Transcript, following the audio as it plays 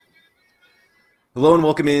Hello and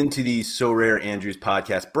welcome into the SorareAndrews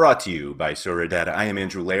podcast brought to you by Sorare Data. I am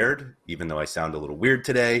Andrew Laird, even though I sound a little weird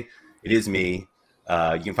today. It is me.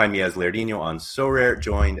 You can find me as Lairdinho on Sorare,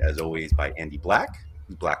 joined as always by Andy Black,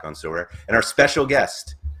 who's Black on Sorare, and our special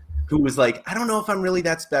guest, who was like, I don't know if I'm really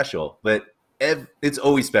that special, but it's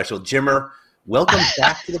always special. Jimmer, welcome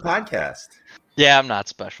back to the podcast. Yeah, I'm not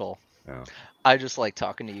special. Oh. I just like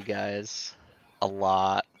talking to you guys a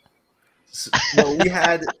lot. Well,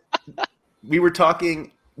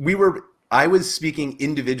 I was speaking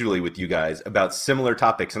individually with you guys about similar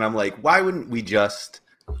topics, and I'm like, why wouldn't we just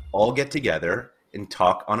all get together and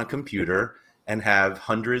talk on a computer and have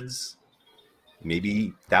hundreds,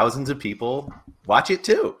 maybe thousands of people watch it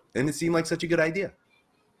too? And it seemed like such a good idea.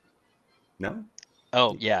 No?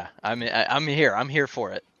 Oh yeah, I'm here. I'm here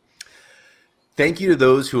for it. Thank you to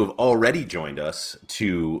those who have already joined us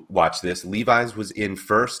to watch this. Levi's was in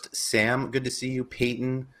first. Sam, good to see you.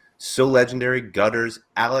 Peyton, So Legendary, Gutters,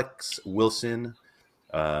 Alex Wilson,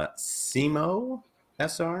 Simo,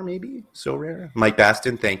 SR maybe, So Rare. Mike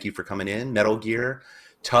Baston, thank you for coming in. Metal Gear,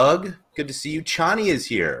 Tug, good to see you. Chani is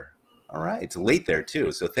here. All right, it's late there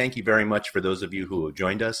too, so thank you very much for those of you who have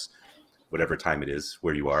joined us, whatever time it is,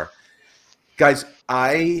 where you are. Guys,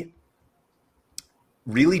 I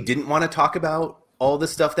really didn't want to talk about all the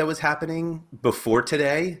stuff that was happening before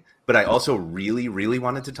today, but I also really, really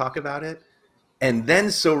wanted to talk about it. And then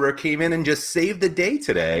Sorare came in and just saved the day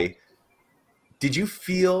today. Did you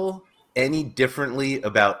feel any differently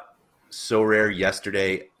about Sorare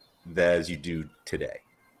yesterday as you do today?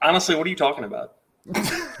 Honestly, what are you talking about?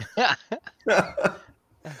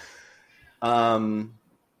 I'm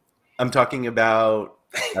talking about,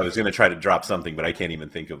 I was going to try to drop something, but I can't even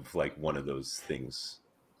think of like one of those things.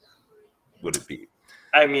 Would it be?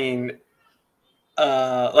 I mean,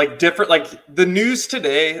 different, like the news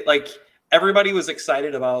today, like everybody was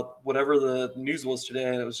excited about whatever the news was today,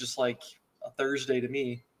 and it was just like a Thursday to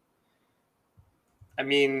me. I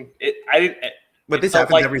mean, But this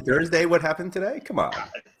happens like, every Thursday. What happened today? Come on.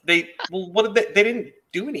 They didn't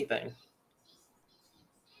do anything.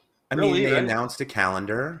 I mean, they announced a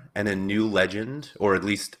calendar and a new legend, or at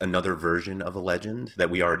least another version of a legend that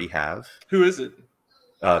we already have. Who is it?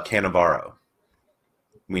 Cannavaro.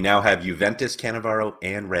 We now have Juventus Cannavaro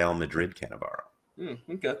and Real Madrid Cannavaro.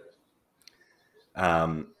 Okay.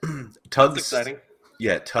 Tug's That's exciting.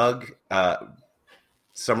 Yeah, Tug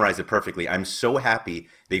summarized it perfectly. I'm so happy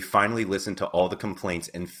they finally listened to all the complaints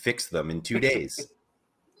and fixed them in 2 days.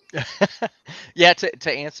 Yeah,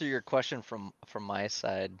 to answer your question from my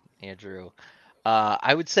side, Andrew,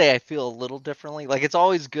 I would say I feel a little differently. Like, it's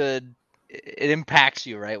always good. It impacts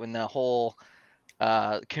you, right? When the whole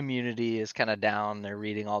community is kind of down, they're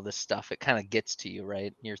reading all this stuff, it kind of gets to you,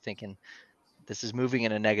 right? You're thinking this is moving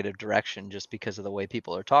in a negative direction just because of the way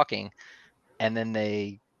people are talking. And then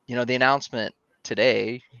the announcement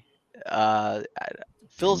today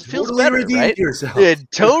feels better, right?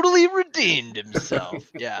 It totally redeemed himself.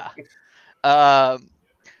 Yeah.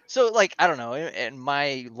 So like, I don't know, and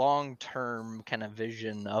my long-term kind of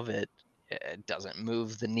vision of it doesn't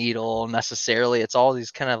move the needle necessarily. It's all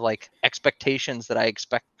these kind of like expectations that I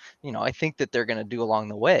expect, I think that they're going to do along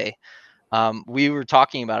the way. We were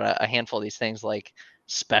talking about a handful of these things, like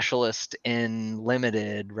specialist in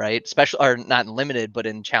limited, right? Special, or not in limited, but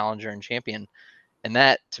in challenger and champion. And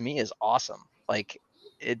that to me is awesome. Like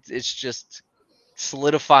it's just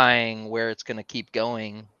solidifying where it's going to keep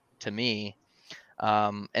going to me.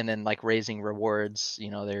 And then like raising rewards,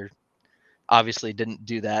 they're obviously didn't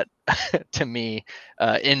do that to me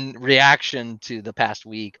in reaction to the past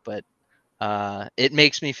week, but it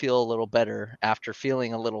makes me feel a little better after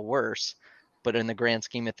feeling a little worse. But in the grand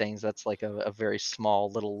scheme of things, that's like a very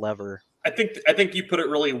small little lever. I think you put it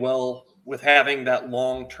really well with having that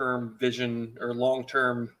long-term vision or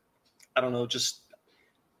long-term, I don't know, just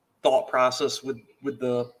thought process with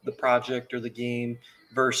the project or the game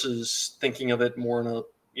versus thinking of it more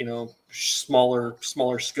in a smaller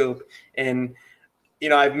scope. And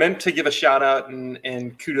I've meant to give a shout out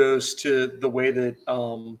and kudos to the way that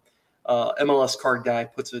MLS Card Guy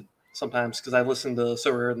puts it sometimes, because I listen to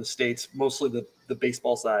Sorare in the States, mostly the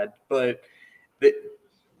baseball side, but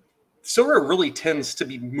Sorare really tends to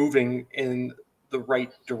be moving in the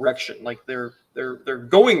right direction. Like they're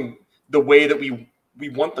going the way that we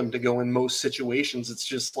want them to go in most situations. It's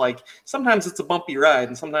just like sometimes it's a bumpy ride,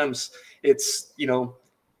 and sometimes it's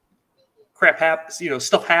crap happens.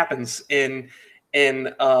 Stuff happens, and they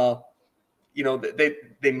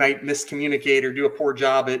might miscommunicate or do a poor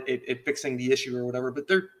job at fixing the issue or whatever. But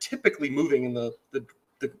they're typically moving in the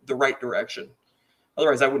right direction.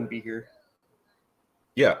 Otherwise, I wouldn't be here.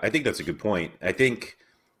 Yeah, I think that's a good point. I think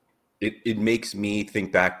it makes me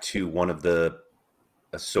think back to one of the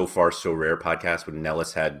So Far So Rare podcast when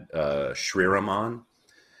Nellis had Shriram on,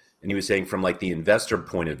 and he was saying from like the investor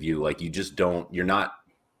point of view, like you're not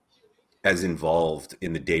as involved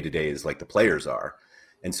in the day-to-day as like the players are.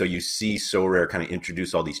 And so you see Sorare kind of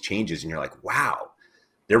introduce all these changes and you're like, wow,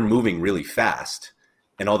 they're moving really fast.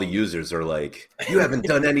 And all the users are like, you haven't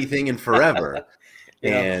done anything in forever.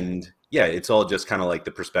 Yeah. And yeah, it's all just kind of like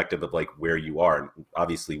the perspective of like where you are. And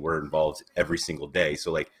obviously we're involved every single day.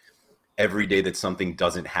 So like every day that something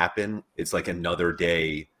doesn't happen, it's like another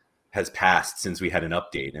day has passed since we had an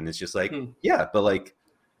update. And it's just like, yeah, but like,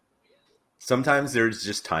 sometimes there's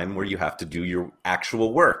just time where you have to do your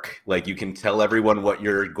actual work. Like you can tell everyone what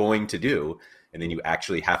you're going to do, and then you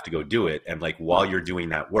actually have to go do it. And like while you're doing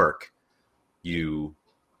that work, you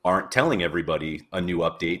aren't telling everybody a new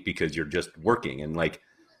update because you're just working. And like,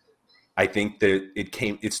 I think that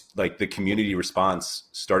it's like the community response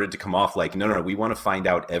started to come off like, no, we want to find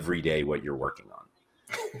out every day what you're working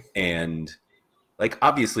on. And like,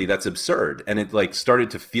 obviously that's absurd. And it like started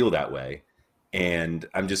to feel that way. And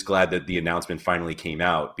I'm just glad that the announcement finally came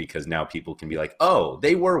out because now people can be like, oh,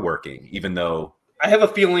 they were working, even though I have a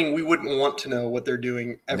feeling we wouldn't want to know what they're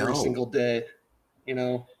doing every single day. You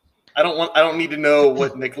know, I don't need to know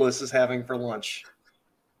what Nicholas is having for lunch.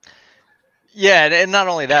 Yeah, and not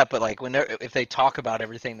only that, but like if they talk about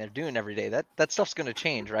everything they're doing every day, that stuff's going to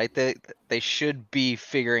change, right? They should be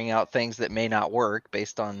figuring out things that may not work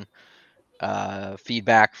based on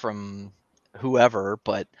feedback from whoever,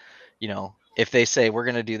 but you know, if they say we're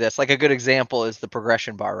going to do this, like a good example is the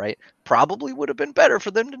progression bar, right? Probably would have been better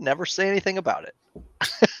for them to never say anything about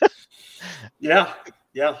it. Yeah.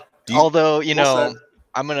 Although, you know,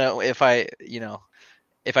 I'm going to, if I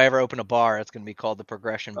ever open a bar, it's going to be called the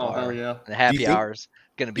progression bar. Oh, hell yeah. And the happy hour's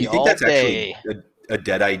going to be all do you think that's day. actually a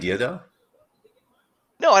dead idea though?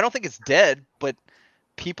 No, I don't think it's dead, but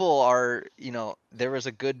people are, you know, there was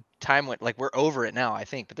a good time when, like, we're over it now, I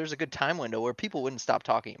think, but there's a good time window where people wouldn't stop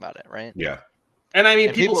talking about it, right? Yeah. And I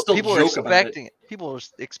mean, people still joke about it. People are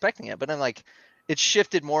expecting it, but then like it's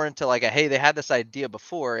shifted more into like hey, they had this idea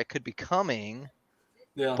before, it could be coming,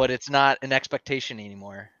 but it's not an expectation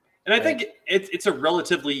anymore. And I think it's a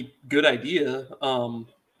relatively good idea.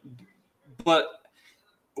 But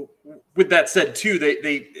with that said, too,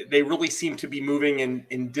 they really seem to be moving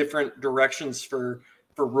in different directions for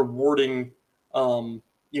rewarding,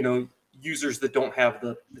 users that don't have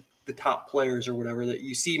the top players or whatever. That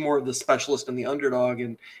you see more of the specialist and the underdog,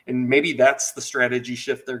 and maybe that's the strategy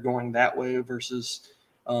shift. They're going that way versus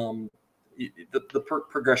the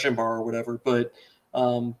progression bar or whatever. But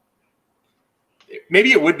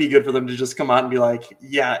maybe it would be good for them to just come out and be like,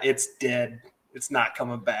 yeah, it's dead. It's not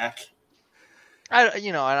coming back. And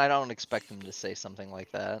I don't expect them to say something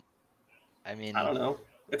like that. I mean, I don't know.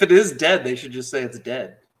 If it is dead, they should just say it's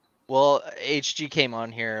dead. Well, HG came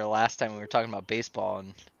on here last time we were talking about baseball,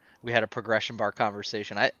 and we had a progression bar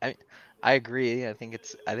conversation. I agree. I think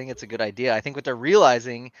it's a good idea. I think what they're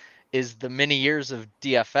realizing is the many years of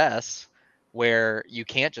DFS where you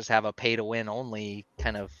can't just have a pay to win only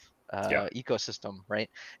kind of ecosystem, right?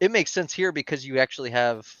 It makes sense here because you actually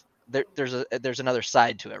have there's another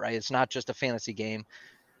side to it, right? It's not just a fantasy game.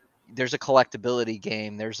 There's a collectability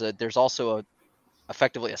game. There's also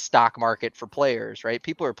effectively a stock market for players, right?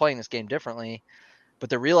 People are playing this game differently, but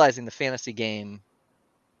they're realizing the fantasy game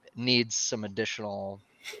needs some additional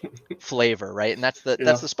flavor, right? And that's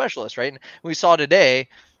the specialist, right? And we saw today,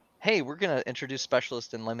 hey, we're gonna introduce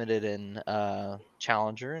specialist and limited in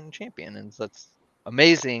challenger and champion, and that's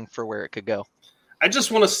amazing for where it could go. I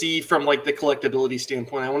just want to see from like the collectability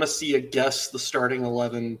standpoint, I want to see a guess the starting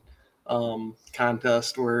 11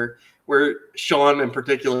 contest where Sean in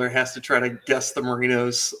particular has to try to guess the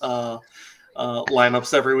Marinos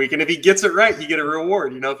lineups every week. And if he gets it right, you get a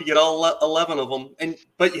reward, if you get all 11 of them,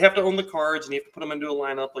 but you have to own the cards and you have to put them into a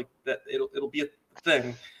lineup like that. It'll be a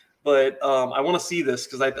thing. But I want to see this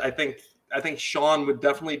because I think Sean would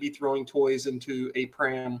definitely be throwing toys into a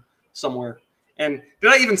Pram somewhere. And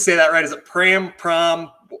did I even say that right? Is it Pram? I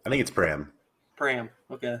think it's Pram. Pram.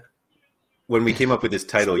 Okay. When we came up with this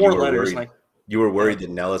title, you were worried that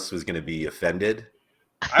Nellis was going to be offended.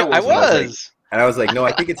 I was. And I was like, no,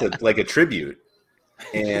 I think it's a tribute.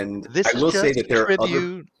 And I will say that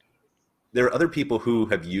there are other people who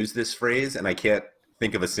have used this phrase, and I can't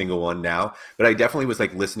think of a single one now. But I definitely was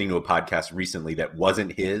like listening to a podcast recently that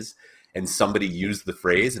wasn't his, and somebody used the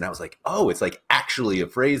phrase, and I was like, oh, it's like actually a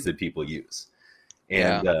phrase that people use.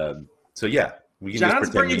 And so yeah. We can John's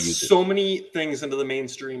bringing so many things into the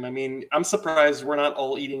mainstream. I mean, I'm surprised we're not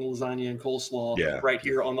all eating lasagna and coleslaw right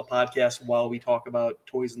here on the podcast while we talk about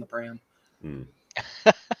toys in the Pram.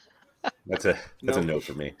 That's a Nope. no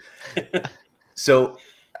for me. So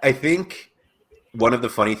I think one of the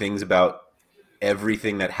funny things about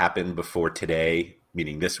everything that happened before today,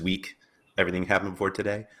 meaning this week, everything happened before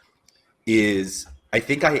today, is I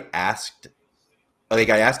think I asked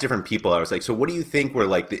different people, I was like, so what do you think were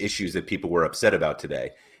like the issues that people were upset about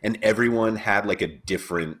today? And everyone had like a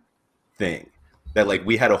different thing. That like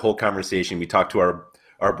we had a whole conversation. We talked to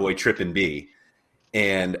our boy Trip and B,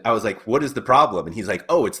 and I was like, what is the problem? And he's like,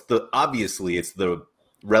 oh, it's the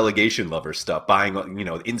relegation lover stuff, buying,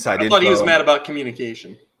 inside I info. thought he was mad about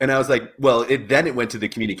communication. And I was like, well, then it went to the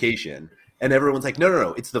communication. And everyone's like,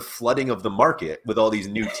 no, it's the flooding of the market with all these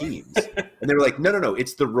new teams. And they were like, no,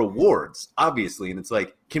 it's the rewards, obviously. And it's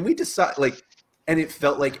like, can we decide? Like, and it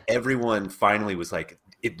felt like everyone finally was like,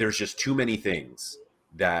 there's just too many things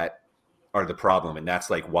that are the problem. And that's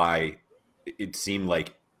like why it seemed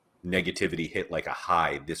like negativity hit like a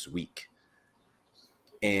high this week.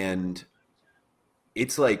 And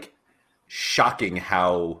it's like shocking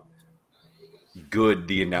how good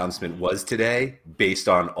the announcement was today based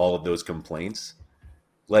on all of those complaints.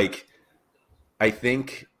 Like, I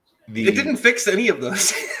think it didn't fix any of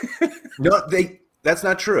those. No, that's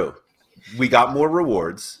not true. We got more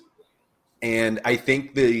rewards, and I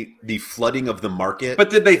think the flooding of the market. But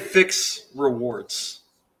did they fix rewards?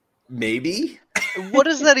 Maybe. What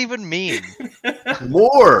does that even mean?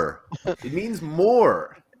 More. It means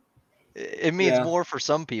more. It means more for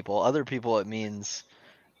some people. Other people, it means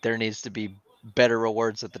there needs to be better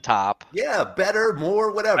rewards at the top. Yeah, better,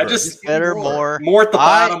 more, whatever. Just better, more at the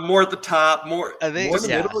bottom, more at the top, more. I think more in the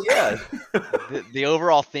middle. Yeah. the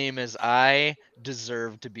overall theme is I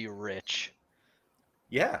deserve to be rich.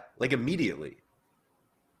 Yeah, like immediately,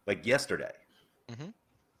 like yesterday. Mm-hmm.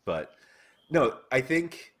 But no, I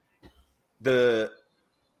think the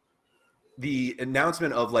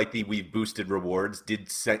announcement of like we've boosted rewards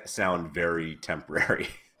did sound very temporary.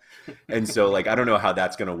 And so like I don't know how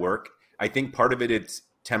that's going to work. I think part of it's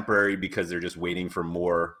temporary because they're just waiting for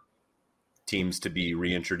more teams to be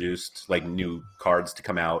reintroduced, like new cards to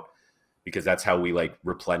come out, because that's how we like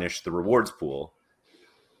replenish the rewards pool.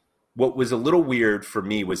 What was a little weird for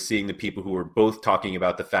me was seeing the people who were both talking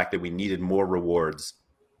about the fact that we needed more rewards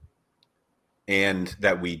and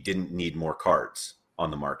that we didn't need more cards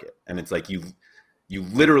on the market. And it's like you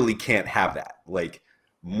literally can't have that. Like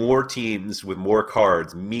more teams with more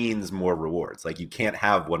cards means more rewards. Like you can't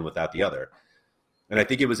have one without the other. And I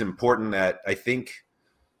think it was important that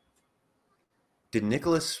did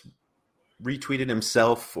Nicholas retweeted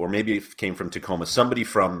himself, or maybe it came from Tacoma, somebody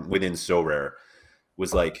from within Sorare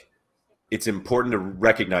was like, it's important to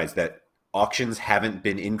recognize that auctions haven't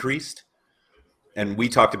been increased. And we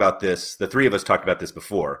talked about this, the three of us talked about this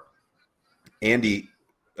before. Andy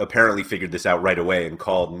apparently figured this out right away and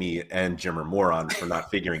called me and Jim a moron for not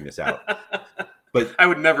figuring this out. But I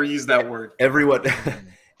would never use that word.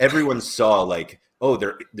 Everyone saw like, oh,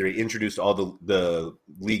 they introduced all the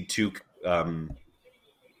League Two.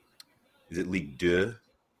 Is it League Deux?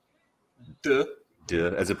 Duh.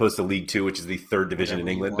 As opposed to League Two, which is the third division in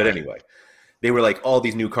England. But anyway, they were like, all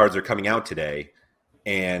these new cards are coming out today,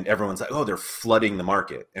 and everyone's like, oh, they're flooding the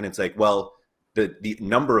market. And it's like, well, the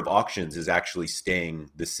number of auctions is actually staying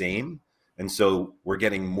the same. And so we're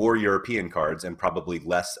getting more European cards and probably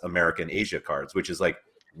less American Asia cards, which is like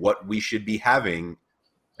what we should be having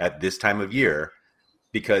at this time of year.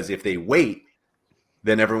 Because if they wait,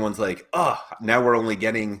 then everyone's like, oh, now we're only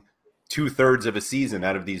getting 2/3 of a season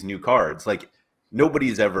out of these new cards. Like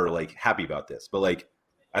nobody's ever like happy about this, but like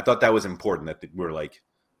I thought that was important that we're like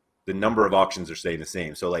the number of auctions are staying the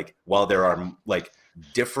same. So like while there are like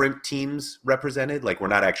different teams represented, like we're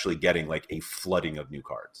not actually getting like a flooding of new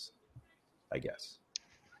cards, I guess.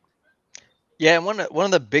 Yeah, and one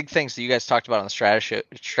of the big things that you guys talked about on the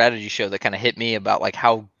strategy show that kind of hit me about like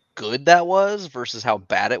how good that was versus how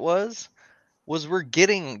bad it was we're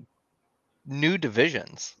getting new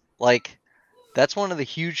divisions. Like that's one of the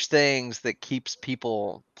huge things that keeps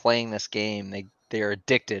people playing this game. They're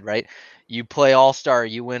addicted, right? You play All-Star,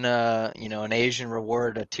 you win an Asian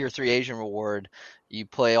reward, a tier 3 Asian reward. You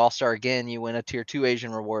play All-Star again, you win a tier 2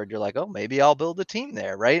 Asian reward. You're like, oh, maybe I'll build a team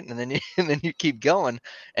there, right? And then you keep going.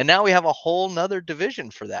 And now we have a whole nother division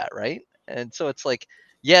for that, right? And so it's like,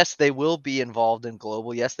 yes, they will be involved in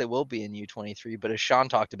global. Yes, they will be in U23. But as Sean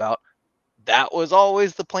talked about, that was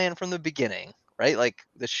always the plan from the beginning, right? Like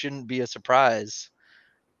this shouldn't be a surprise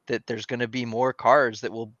that there's going to be more cards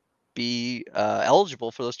that will be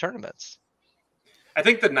eligible for those tournaments. I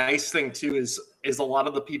think the nice thing too is a lot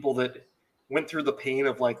of the people that went through the pain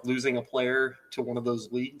of like losing a player to one of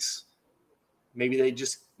those leagues, maybe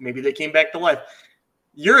they came back to life.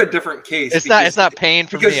 You're a different case. It's not pain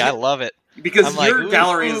for me. I love it. Because I'm like, your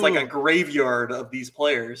gallery is like a ooh. graveyard of these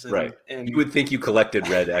players. And, Right. And You would think you collected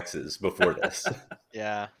red X's before this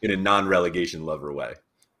Yeah. in a non-relegation lover way.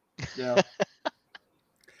 yeah.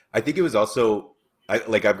 I think it was also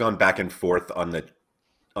I've gone back and forth on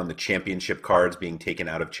the championship cards being taken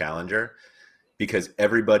out of Challenger because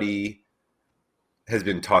everybody has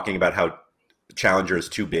been talking about how Challenger is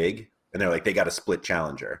too big and they're like they got to split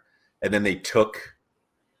Challenger. And then they took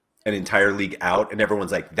an entire league out and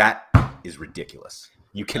everyone's like that is ridiculous.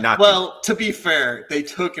 You cannot Well, to be fair, they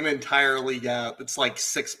took an entire league out. It's like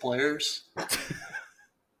 6 players.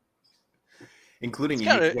 including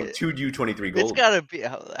gotta- two U23 gold. It's got to be.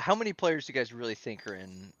 How many players do you guys really think are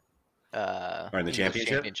in Are in the English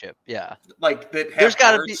championship? Yeah. Like that have There's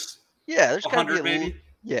gotta cards, Yeah, there's got to be 100 maybe.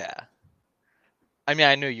 Yeah. I mean,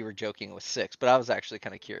 I knew you were joking with 6, but I was actually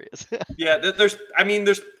kind of curious. Yeah, there's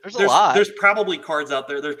a lot. There's probably cards out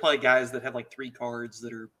there. There's probably guys that have like 3 cards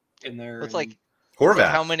that are in there. It's like Horvath.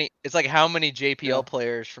 how many JPL Yeah.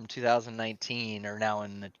 players from 2019 are now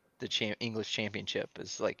in the English Championship?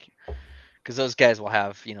 Is like because those guys will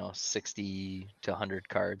have 60 to 100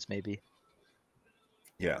 cards maybe.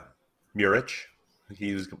 Yeah. Muric,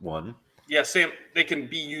 he's one. Yeah, Sam, they can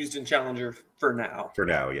be used in Challenger for now. For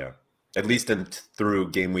now, yeah. At least through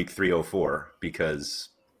game week 304 because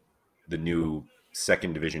the new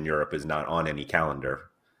second division Europe is not on any calendar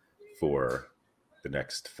for the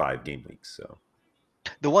next 5 game weeks. So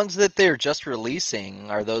The ones that they're just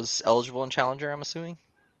releasing, are those eligible in Challenger, I'm assuming?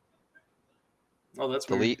 Oh, that's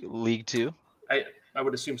The weird. League 2? I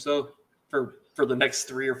would assume so for the next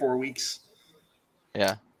 3 or 4 weeks.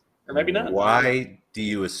 Yeah. Or maybe not. Why do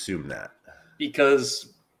you assume that?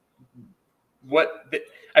 Because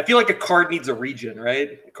I feel like a card needs a region,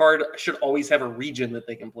 right? A card should always have a region that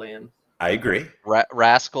they can play in. I agree.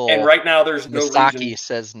 Rascal And right now there's no Misaki region.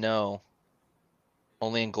 says no.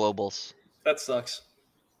 Only in globals. That sucks.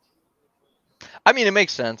 I mean, it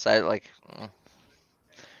makes sense. Yeah,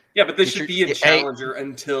 but this Get should your- be in hey, Challenger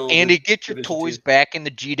until Andy, get your Division toys 2. back in the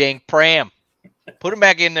G-Dang Pram. Put them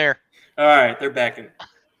back in there. All right, they're back in.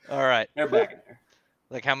 All right. They're back in there.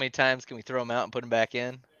 Like, how many times can we throw them out and put them back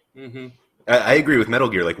in? Mm-hmm. I agree with Metal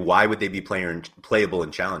Gear. Like, why would they be playable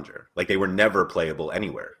in Challenger? Like, they were never playable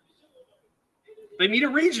anywhere. They need a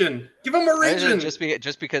region. Give them a region.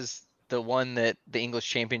 Just because the one that the English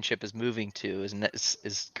Championship is moving to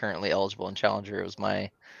is currently eligible in Challenger. It was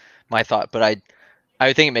my thought, but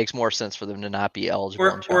I think it makes more sense for them to not be eligible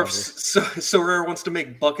in Or if Challenger. Sorare wants to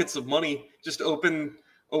make buckets of money, just open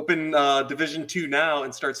Division 2 now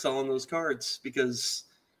and start selling those cards because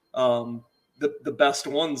the best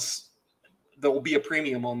ones, there will be a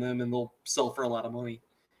premium on them and they'll sell for a lot of money.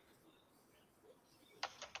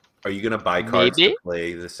 Are you going to buy cards Maybe. to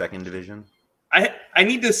play the second division? I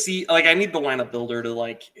need to see, like, I need the lineup builder to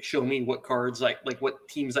like show me what cards like what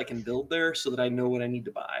teams I can build there so that I know what I need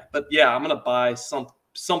to buy. But yeah, I'm gonna buy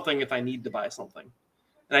something if I need to buy something,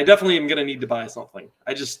 and I definitely am gonna need to buy something.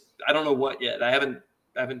 I don't know what yet. I haven't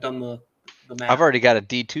done the math. I've already got a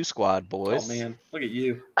D2 squad, boys. Oh man, look at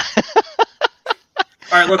you! All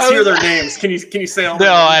right, let's hear their names. Can you say all? No,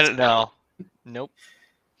 their I names? don't know.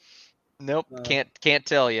 Nope. Uh, Can't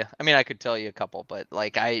tell you. I mean, I could tell you a couple, but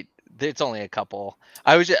like it's only a couple.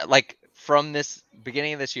 I was just, like from this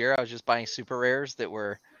beginning of this year, I was just buying super rares that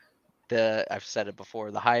were I've said it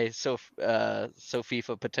before, the high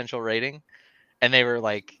FIFA potential rating, and they were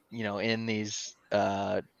like in these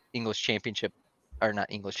English Championship, or not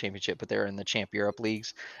English Championship, but they were in the Champ Europe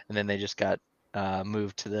leagues, and then they just got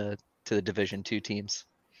moved to the Division 2 teams.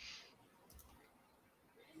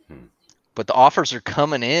 But the offers are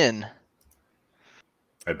coming in.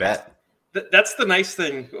 I bet. That's the nice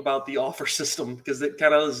thing about the offer system, because it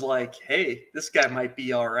kind of is like, hey, this guy might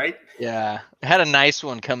be all right. Yeah, I had a nice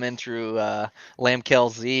one come in through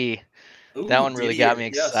Lamkel Z. Ooh, That one really got me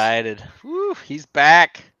Didier, yes. excited. Woo, he's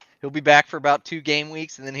back. He'll be back for about 2 game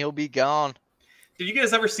weeks, and then he'll be gone. Did you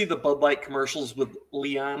guys ever see the Bud Light commercials with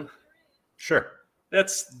Leon? Sure.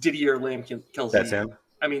 That's Didier Lamkelzy. That's him.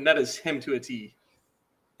 I mean, that is him to a T.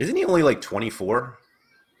 Isn't he only like 24?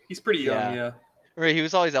 He's pretty young, yeah. Right, he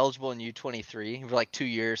was always eligible in U23 for like 2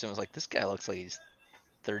 years, and was like, this guy looks like he's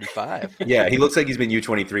 35. Yeah, he looks like he's been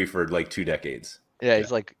U23 for like 2 decades. Yeah,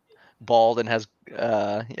 he's like bald and has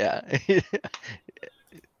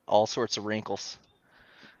all sorts of wrinkles.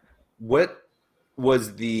 What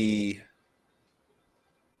was the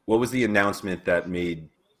announcement that made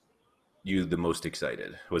you the most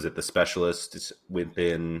excited? Was it the specialist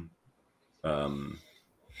within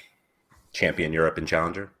Champion Europe and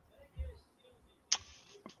Challenger?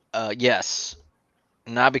 Yes.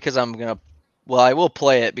 Not because I'm going to Well, I will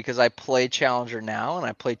play it because I play Challenger now and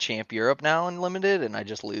I play Champ Europe now in Limited, and I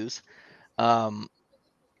just lose. But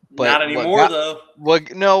Not anymore, though.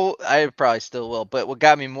 No, I probably still will. But what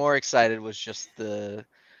got me more excited was just that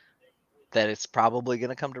it's probably going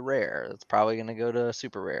to come to rare. It's probably going to go to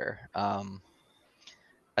super rare.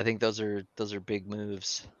 I think those are big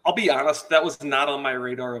moves. I'll be honest, that was not on my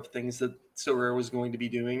radar of things that Sorare was going to be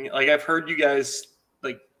doing. Like, I've heard you guys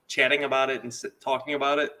like chatting about it and talking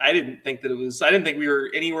about it. I didn't think we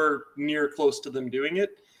were anywhere near close to them doing it.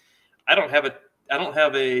 I don't have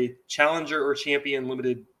a challenger or champion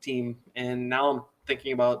limited team, and now I'm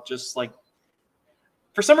thinking about just like,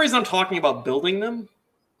 for some reason I'm talking about building them.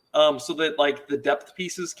 So that like the depth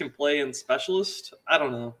pieces can play in specialist. I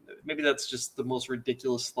don't know. Maybe that's just the most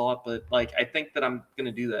ridiculous thought, but like I think that I'm going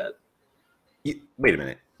to do that. Wait a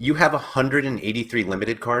minute. You have 183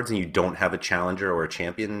 limited cards and you don't have a challenger or a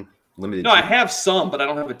champion limited No, team? I have some, but I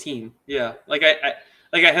don't have a team. Yeah. Like I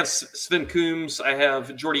have Sven Coombs, I have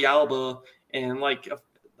Jordi Alba, and like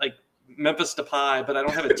Memphis Depay, but I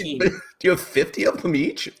don't have a team. Do you have 50 of them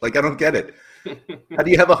each? Like, I don't get it. How do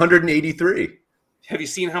you have 183? Have you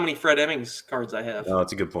seen how many Fred Emmings cards I have? Oh,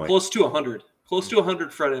 that's a good point. Close to 100. Close to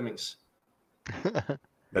 100 Fred Emmings.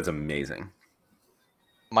 That's amazing.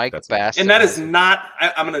 Mike Bass. And that is not,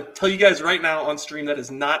 I'm going to tell you guys right now on stream, that is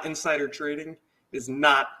not insider trading. It is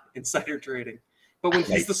not insider trading. But when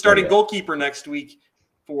he's the starting goalkeeper next week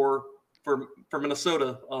for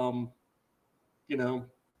Minnesota, come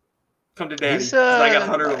to daddy. I got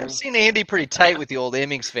 100 of them. I've seen Andy pretty tight with the old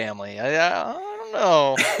Emmings family. I don't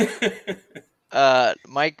know.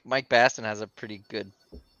 Mike Baston has a pretty good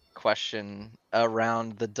question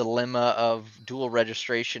around the dilemma of dual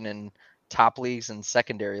registration in top leagues and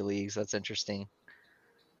secondary leagues. That's interesting.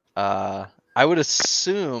 I would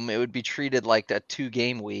assume it would be treated like a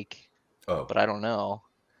 2-game week. Oh, but I don't know.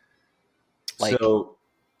 Like, so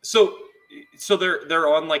they're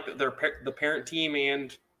on like the parent team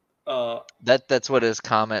and that's what his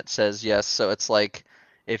comment says. Yes, so it's like.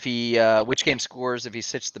 If he which game scores if he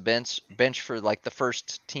sits the bench for like the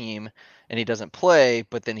first team and he doesn't play,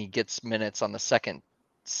 but then he gets minutes on the second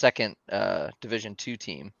Division 2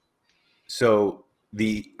 team. So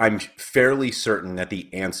I'm fairly certain that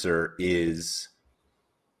the answer is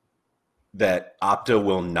that Opta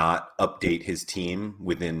will not update his team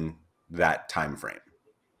within that time frame.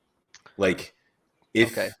 Like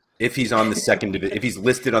if he's on the second if he's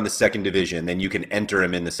listed on the second division, then you can enter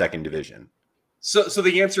him in the second division. So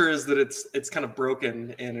the answer is that it's kind of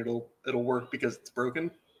broken and it'll work because it's broken.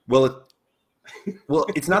 Well,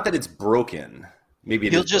 it's not that it's broken. Maybe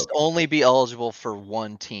he'll just only be eligible for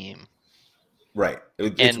one team. Right.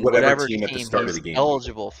 It's whatever team at the start of the game.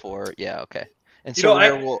 Eligible for, yeah, okay. And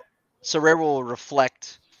Sorare will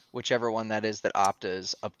reflect whichever one that is that Opta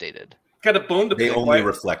is updated. Kind of bone to pick. They only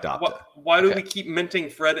reflect Opta. Why do we keep minting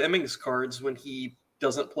Fred Emmings cards when he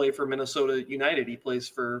doesn't play for Minnesota United? He plays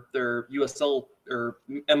for their USL or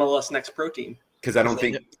MLS Next Pro team. Because I don't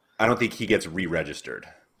think he gets re-registered.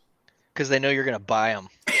 Because they know you're going to buy him.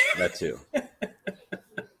 That too.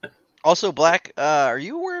 Also, Black, are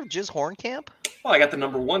you aware of Jizz Hornkamp? Oh, I got the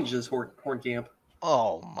number 1 Jizz Hornkamp.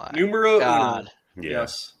 Oh my Numero God! Uno.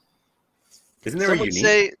 Yes. Isn't there a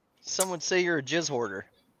unique? Some would say you're a Jizz hoarder.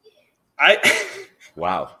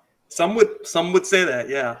 Wow. Some would say that,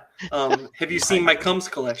 yeah. Have you seen my Cums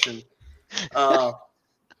collection? Yeah.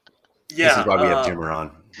 This is why we have Jimmer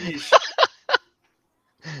on.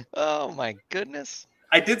 Oh my goodness!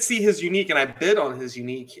 I did see his unique, and I bid on his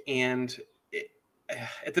unique, and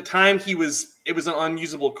at the time it was an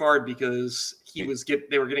unusable card because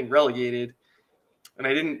they were getting relegated, and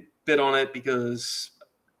I didn't bid on it because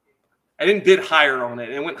I didn't bid higher on it,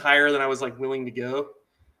 and it went higher than I was like willing to go,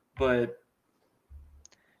 but.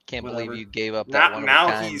 Can't believe you gave up that one now of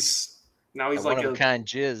a kind. Now he's like one of a kind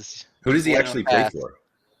Jizz. Who does he actually play for?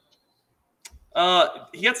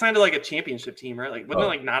 He got signed to like a championship team, right? Like wasn't it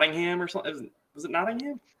like Nottingham or something? Was it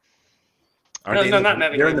Nottingham? Not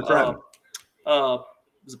Nottingham. They're in the Pram. Was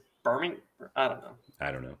it Birmingham? I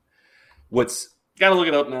don't know. Gotta look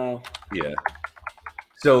it up now. Yeah.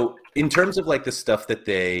 So in terms of like the stuff that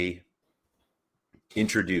they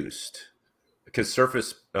introduced. Because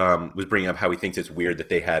Surface was bringing up how he thinks it's weird that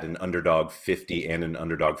they had an underdog 50 and an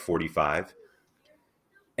underdog 45.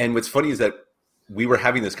 And what's funny is that we were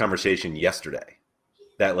having this conversation yesterday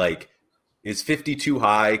that like, is 50 too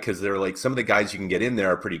high? Because they're like, some of the guys you can get in there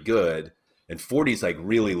are pretty good. And 40 is like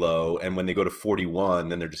really low. And when they go to 41,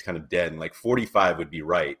 then they're just kind of dead. And like 45 would be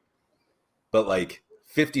right. But like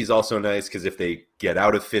 50 is also nice because if they get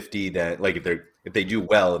out of 50, then like if they do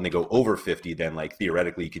well and they go over 50, then like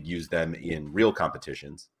theoretically you could use them in real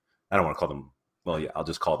competitions. I don't want to call them well, yeah, I'll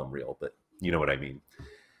just call them real, but you know what I mean.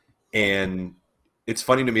 And it's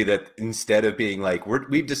funny to me that instead of being like,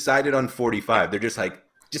 we've decided on 45, they're just like,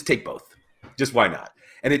 just take both. Just why not?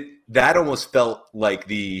 And that almost felt like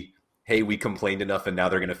hey, we complained enough and now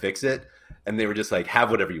they're going to fix it. And they were just like, have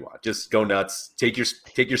whatever you want. Just go nuts. Take your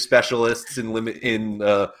specialists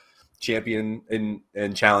in champion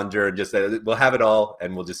and challenger, and just we'll have it all,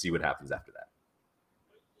 and we'll just see what happens after that.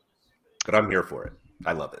 But I'm here for it.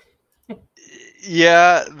 I love it.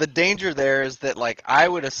 Yeah, the danger there is that, like, I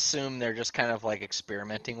would assume they're just kind of like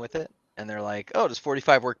experimenting with it, and they're like, oh, does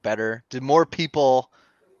 45 work better? Did more people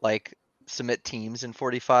like submit teams in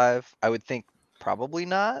 45? I would think probably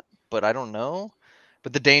not, but I don't know.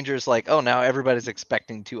 But the danger is like, oh, now everybody's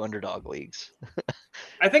expecting 2 underdog leagues.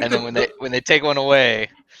 I think and then when they take one away,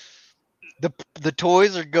 the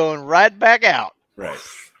toys are going right back out. Right.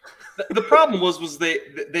 The problem was they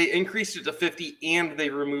increased it to 50 and they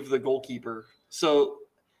removed the goalkeeper. So,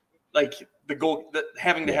 like,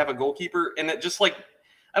 having to have a goalkeeper, and it just, like,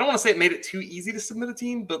 I don't want to say it made it too easy to submit a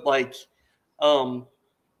team, but, like, I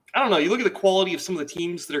don't know. You look at the quality of some of the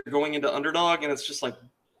teams that are going into underdog, and it's just like,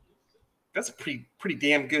 that's a pretty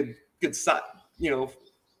damn good side,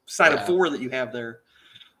 side of 4 that you have there.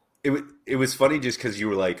 It was funny just because you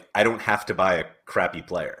were like, I don't have to buy a crappy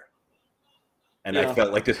player. And I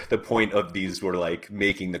felt like the point of these were like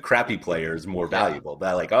making the crappy players more valuable.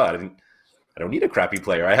 That like, I don't need a crappy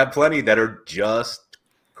player. I have plenty that are just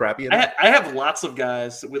crappy enough. I have lots of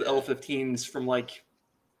guys with L15s from like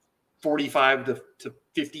 45 to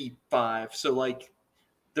 55. So like,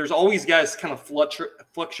 there's always guys kind of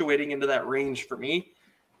fluctuating into that range for me.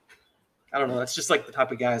 I don't know. That's just like the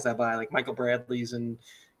type of guys I buy, like Michael Bradley's, and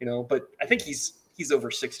but I think he's over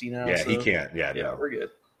 60 now. Yeah, so, he can't. Yeah, no. We're good.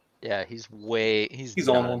 Yeah, he's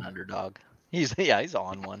not on an one. underdog. He's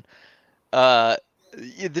on one.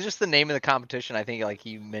 Just the name of the competition, I think, like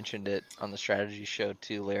you mentioned it on the strategy show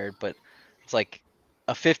too, Laird, but it's like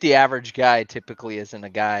a 50 average guy typically isn't a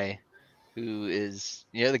guy who is,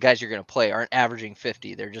 the guys you're going to play aren't averaging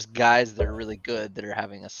 50. They're just guys that are really good that are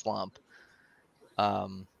having a slump.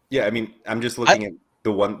 Yeah, I mean, I'm just looking at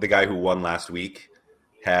the guy who won last week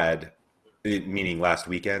meaning last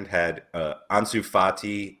weekend, had Ansu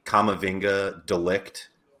Fati, Kamavinga, Delict,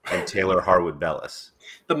 and Taylor Harwood Bellis.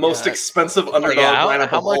 The most expensive underdog lineup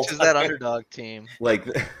how of all much is that underdog team? Like,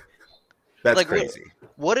 that's like, crazy.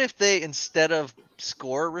 What if they, instead of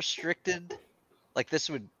score restricted, like this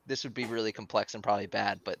would be really complex and probably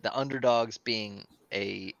bad, but the underdogs being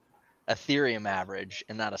a Ethereum average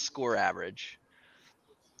and not a score average.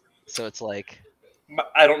 So it's like,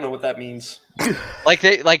 I don't know what that means.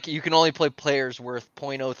 like you can only play players worth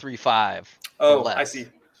 0.035. Oh, or less. I see.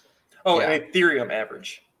 Oh, Yeah. an Ethereum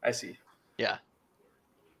average. I see. Yeah.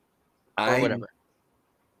 Or whatever.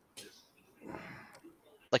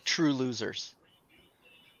 Like true losers.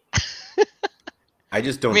 I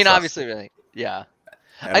just don't. I mean, trust obviously, it. really, yeah.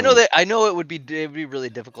 I know it would be really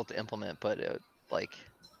difficult to implement, but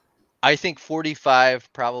I think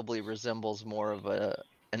 45 probably resembles more of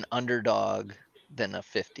an underdog than a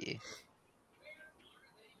 50.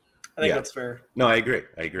 I think that's fair. No, I agree.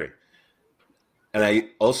 And I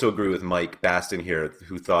also agree with Mike Baston here,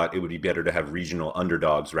 who thought it would be better to have regional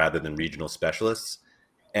underdogs rather than regional specialists.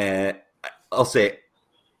 And I'll say,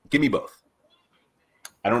 give me both.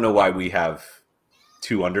 I don't know why we have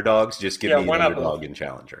 2 underdogs. Just give me an underdog and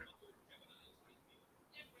challenger.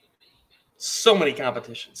 So many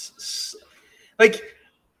competitions. Like,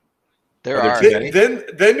 There are.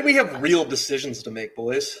 Then we have real decisions to make,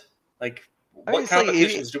 boys. Like, what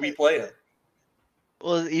competitions do we play in?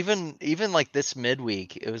 Well, even like this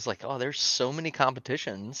midweek, it was like, oh, there's so many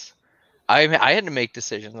competitions. I had to make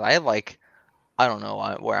decisions. I had like, I don't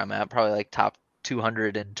know where I'm at, probably like top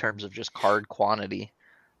 200 in terms of just card quantity.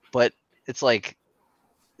 But it's like,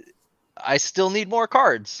 I still need more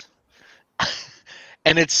cards.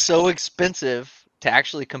 And it's so expensive to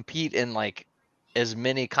actually compete in like as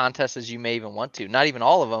many contests as you may even want to. Not even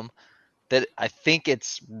all of them. That I think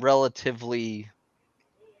it's relatively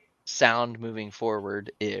sound moving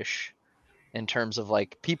forward-ish in terms of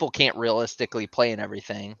like people can't realistically play in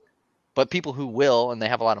everything, but people who will and they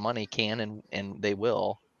have a lot of money can and they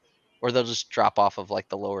will, or they'll just drop off of like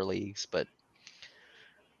the lower leagues. But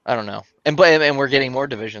I don't know. And we're getting more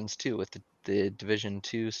divisions too with the Division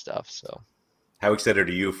 2 stuff. So how excited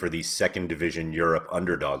are you for the second division Europe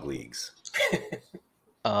underdog leagues?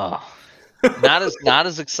 Not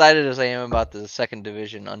as excited as I am about the second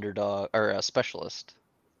division underdog or specialist.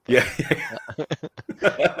 Yeah.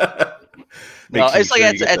 No, it's like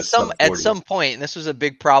at some point, and this was a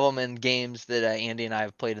big problem in games that Andy and I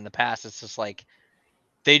have played in the past. It's just like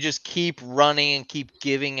they just keep running and keep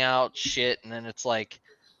giving out shit, and then it's like,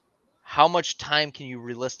 how much time can you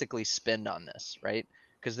realistically spend on this, right?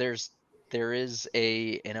 Because there is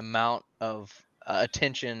an amount of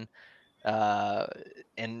attention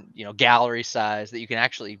and gallery size that you can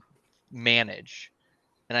actually manage,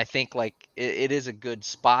 and I think like it is a good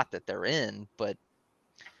spot that they're in, but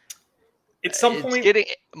at some it's point, getting,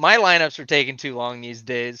 my lineups are taking too long these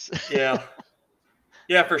days. yeah,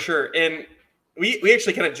 yeah, for sure. And we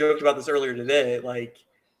actually kind of joked about this earlier today. Like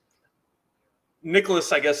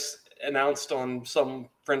Nicholas, I guess, announced on some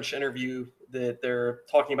French interview that they're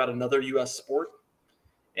talking about another U.S. sport,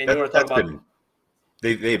 and you want to talk about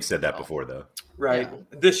they've said that before though, right?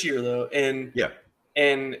 Yeah. This year though, and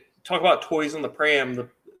talk about toys on the Pram.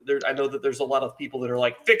 I know that there's a lot of people that are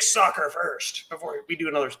like, fix soccer first before we do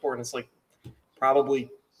another sport, and it's like probably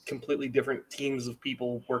completely different teams of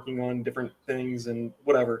people working on different things and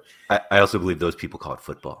whatever. I also believe those people call it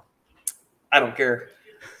football. I don't care.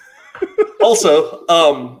 Also,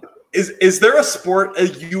 is there a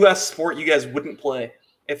U.S. sport you guys wouldn't play?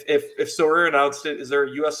 If Sorare announced it, is there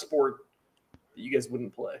a U.S. sport that you guys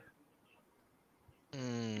wouldn't play?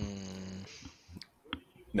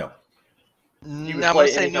 No. I'm going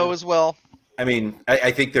to say no as well. I mean, I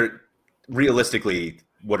think they're realistically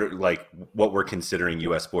what we're considering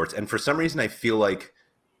U.S. sports. And for some reason, I feel like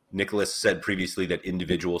Nicholas said previously that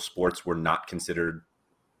individual sports were not considered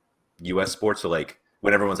U.S. sports. So like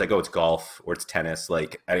when everyone's like, oh, it's golf or it's tennis,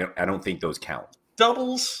 like I don't think those count.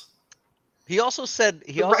 Doubles. He also said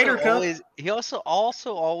he also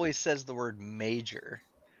always says the word major,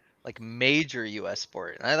 like major U.S.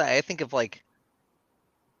 sport. And I think of like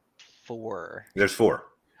 4. There's 4.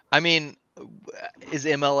 I mean, is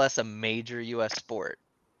MLS a major U.S. sport?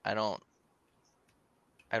 I don't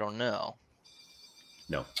know.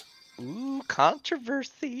 No. Ooh,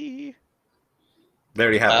 controversy. They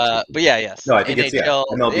already have it. But yes. No, I think NHL,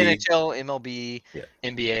 it's MLB. NHL, MLB,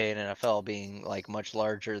 NBA, and NFL being like much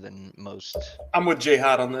larger than most. I'm with Jay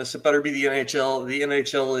Hot on this. It better be the NHL. The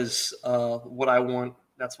NHL is what I want.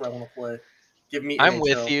 That's what I want to play. Give me NHL. I'm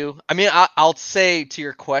with you. I mean, I'll say to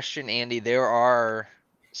your question, Andy, there are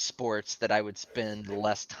sports that I would spend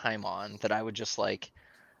less time on, that I would just like.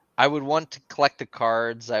 I would want to collect the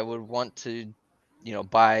cards. I would want to,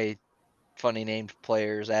 buy funny named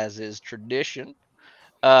players, as is tradition.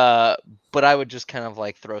 But I would just kind of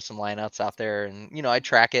like throw some lineouts out there, and I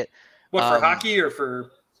track it. What, for hockey or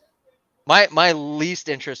for? My least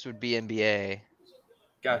interest would be NBA.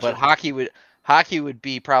 Gotcha. But hockey would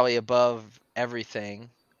be probably above everything.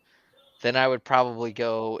 Then I would probably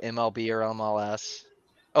go MLB or MLS.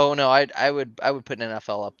 Oh no, I would put an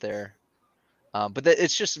NFL up there. But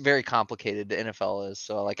it's just very complicated. The NFL is,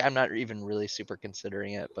 so like I'm not even really super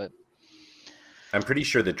considering it, but I'm pretty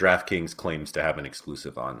sure that DraftKings claims to have an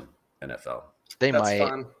exclusive on NFL. That's might.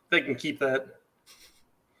 Fine. They can keep that.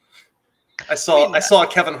 I saw a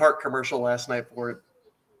Kevin Hart commercial last night for it.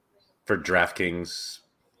 For DraftKings.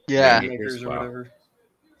 Yeah. Or whatever.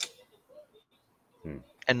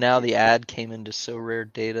 And now the ad came into So Rare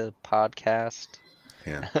Data podcast.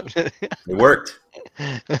 Yeah. It worked.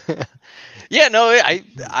 Yeah, no,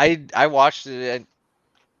 I watched it.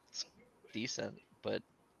 It's decent, but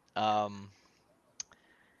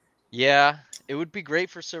yeah, it would be great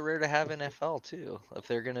for So Rare to have NFL too, if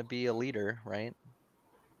they're going to be a leader, right?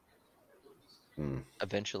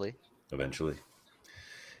 Eventually.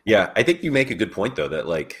 Yeah, I think you make a good point though, that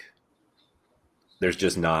like there's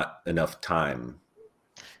just not enough time.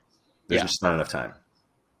 There's just not enough time.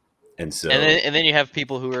 And so and then you have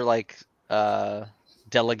people who are like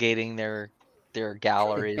delegating their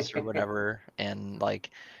galleries or whatever, and like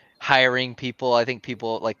hiring people. I think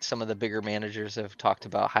people like some of the bigger managers have talked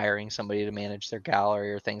about hiring somebody to manage their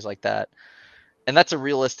gallery or things like that. And that's a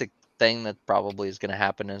realistic thing that probably is going to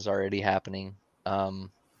happen, is already happening.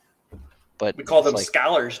 But we call them like,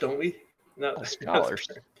 scholars, don't we? No, scholars.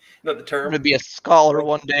 Not the term. I'm going to be a scholar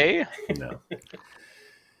one day. No.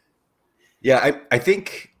 Yeah, I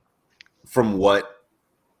think from what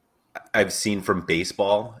I've seen from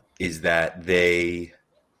baseball is that they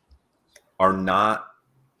are not,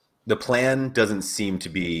 the plan doesn't seem to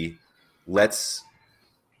be, let's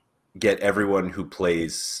get everyone who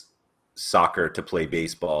plays soccer to play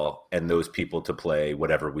baseball and those people to play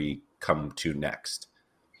whatever we come to next.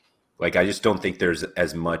 Like, I just don't think there's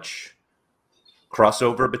as much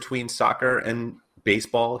crossover between soccer and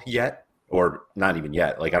baseball yet, or not even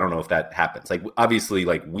yet. Like, I don't know if that happens. Like, obviously,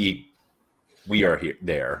 like we are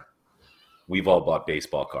there. We've all bought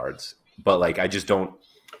baseball cards, but like, I just don't,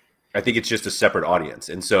 I think it's just a separate audience.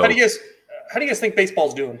 And so how do you guys think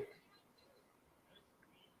baseball's doing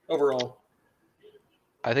overall?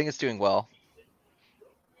 I think it's doing well.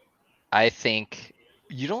 I think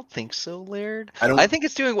you don't think so, Laird? I I don't. think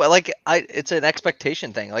it's doing well. It's an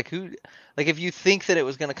expectation thing. If you think that it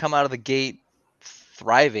was going to come out of the gate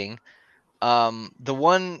thriving, the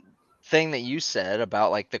one thing that you said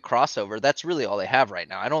about like the crossover, that's really all they have right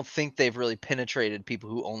now. I don't think they've really penetrated people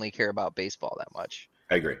who only care about baseball that much.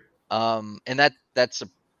 I agree. And that's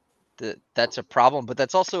a problem, but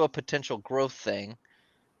that's also a potential growth thing.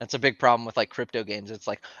 That's a big problem with like crypto games. It's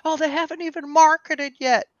like, oh, they haven't even marketed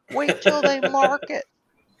yet. Wait till they market.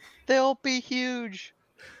 They'll be huge.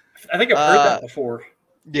 I think I've heard that before.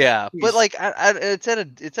 Yeah, but Jeez. like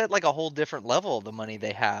it's at like a whole different level, the money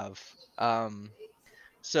they have.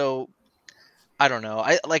 So I don't know.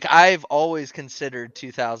 I've always considered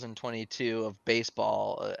 2022 of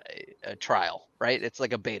baseball a trial, right? It's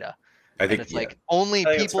like a beta. I And think it's like only I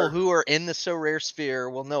think it's people fair. who are in the Sorare sphere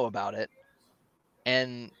will know about it.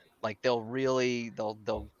 And like they'll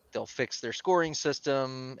fix their scoring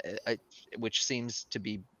system, which seems to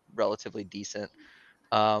be relatively decent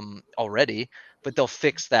already, but they'll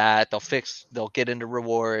fix that. They'll get into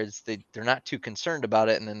rewards. They're not too concerned about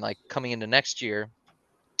it. And then like coming into next year,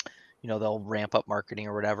 they'll ramp up marketing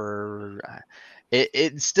or whatever.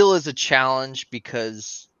 It still is a challenge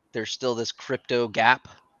because there's still this crypto gap,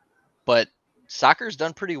 but soccer's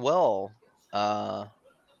done pretty well.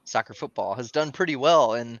 Soccer football has done pretty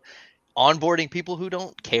well in onboarding people who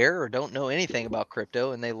don't care or don't know anything about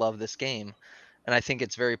crypto and they love this game. And I think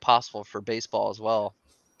it's very possible for baseball as well.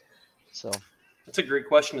 So That's a great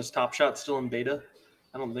question. Is Top Shot still in beta?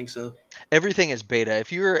 I don't think so. everything is beta.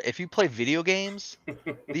 If you play video games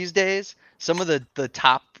these days, some of the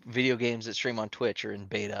top video games that stream on Twitch are in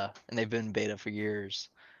beta, and they've been in beta for years.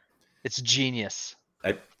 It's genius.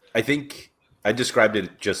 I think I described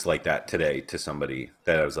it just like that today to somebody,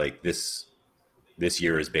 that I was like, this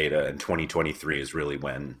year is beta and 2023 is really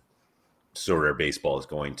when Sorare baseball is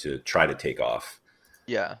going to try to take off.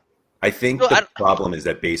 Yeah. I think No, the problem is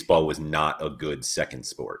that baseball was not a good second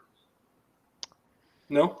sport.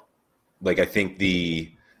 No? Like, I think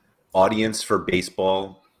the audience for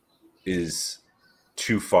baseball is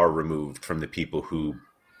too far removed from the people who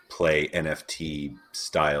play NFT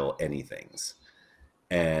style anythings.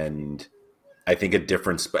 And I think a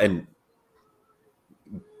difference, and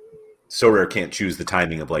Sorare can't choose the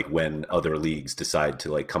timing of like when other leagues decide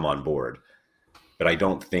to like come on board. But I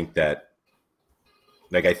don't think that,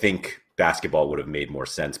 like, I think basketball would have made more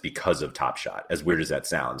sense because of Top Shot, as weird as that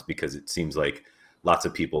sounds, because it seems like lots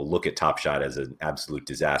of people look at Top Shot as an absolute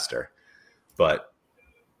disaster. But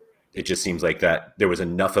it just seems like that there was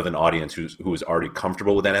enough of an audience who was already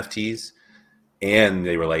comfortable with NFTs, and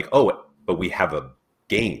they were like, oh, but we have a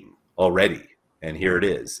game already, and here it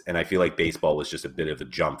is. And I feel like baseball was just a bit of a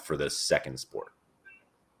jump for the second sport.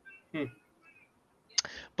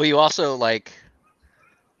 But you also like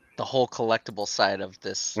the whole collectible side of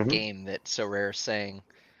this Mhm. game that Sorare is saying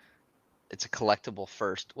it's a collectible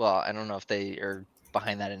first. Well, I don't know if they are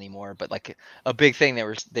behind that anymore, but like a big thing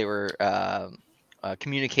they were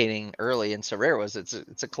communicating early in Sorare was it's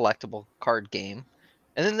a collectible card game,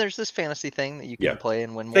 and then there's this fantasy thing that you can Yeah. play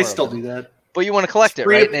and win more. They still of them. do that. But you want to collect it,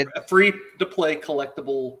 right? And Free to play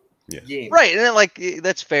collectible game. right, and then like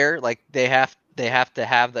that's fair. Like they have to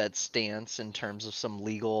have that stance in terms of some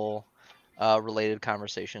legal related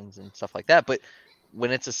conversations and stuff like that. But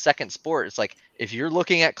when it's a second sport, it's like if you're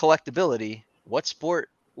looking at collectability, what sport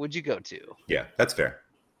would you go to? Yeah, that's fair.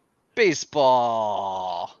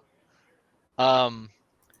 Baseball.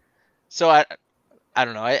 So I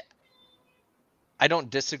don't know. I don't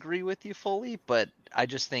disagree with you fully, but I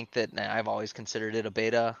just think that I've always considered it a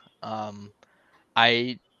beta.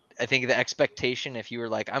 I think the expectation, if you were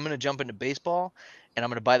like, I'm going to jump into baseball and I'm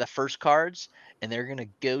going to buy the first cards and they're going to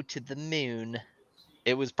go to the moon,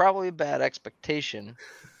 it was probably a bad expectation.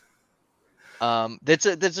 There's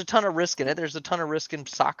a ton of risk in it. There's a ton of risk in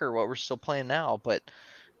soccer, what we're still playing now, but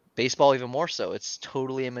baseball even more so. It's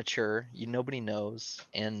totally immature. Nobody knows,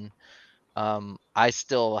 and I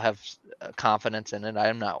still have confidence in it.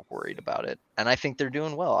 I'm not worried about it, and I think they're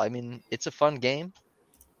doing well. I mean, it's a fun game.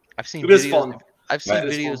 I've seen It is videos. fun. I've seen It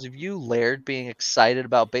is videos fun. of you, Laird, being excited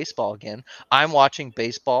about baseball again. I'm watching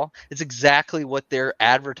baseball. It's exactly what they're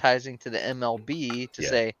advertising to the MLB to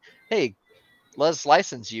say, hey, let's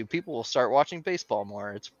license you. People will start watching baseball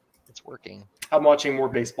more. It's working. I'm watching more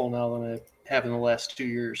baseball now than I have in the last 2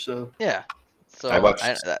 years. So Yeah. So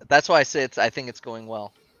I that's why I say I think it's going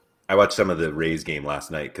well. I watched some of the Rays game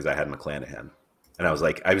last night because I had McClanahan, and I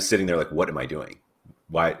was sitting there like, what am I doing?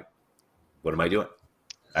 Why? What am I doing?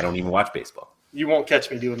 I don't even watch baseball. you won't catch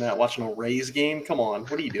me doing that. Watching a Rays game. Come on,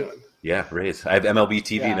 what are you doing? Yeah, Rays. I have MLB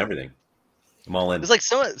TV and everything. I'm all in. It's like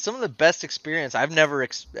some of the best experience. I've never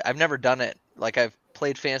done it. Like I've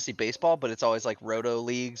played fantasy baseball, but it's always like roto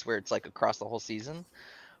leagues where it's like across the whole season.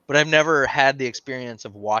 But I've never had the experience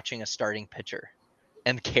of watching a starting pitcher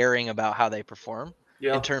and caring about how they perform in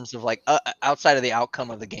Yeah. terms of like outside of the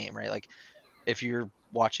outcome of the game, right? Like if you're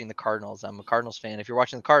watching the Cardinals, I'm a Cardinals fan. If you're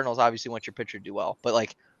watching the Cardinals, obviously you want your pitcher to do well. But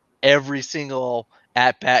like every single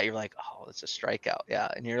at bat, you're like, oh, it's a strikeout. Yeah.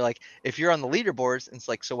 And you're like, if you're on the leaderboards, it's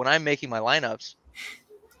like, so when I'm making my lineups,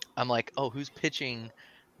 I'm like, oh, who's pitching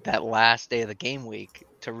that last day of the game week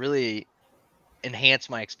to really enhance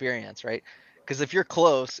my experience, right? Because if you're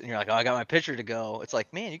close and you're like, oh, I got my pitcher to go, it's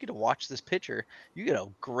like, man, you get to watch this pitcher. You get a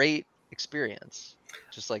great experience.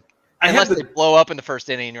 Just like, I have unless they blow up in the first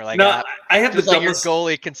inning and you're like, no, I have just the like dumbest. your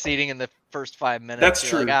goalie conceding in the first 5 minutes. That's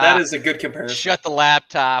You're true. like, That is a good comparison. shut the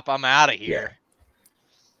laptop. I'm out of here.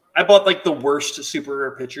 I bought like the worst super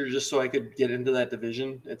rare pitcher just so I could get into that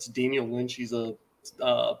division. It's Daniel Lynch. He's a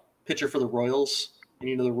pitcher for the Royals, and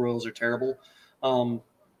you know the Royals are terrible. And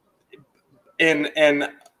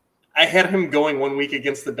I had him going 1 week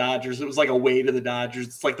against the Dodgers. It was like away to the Dodgers.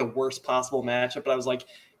 It's like the worst possible matchup. But I was like,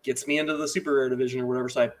 gets me into the super rare division or whatever.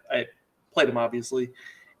 So I played him obviously,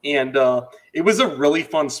 and it was a really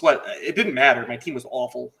fun sweat. It didn't matter. My team was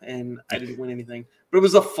awful, and I didn't win anything. But it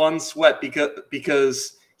was a fun sweat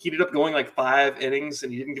because he ended up going like 5 innings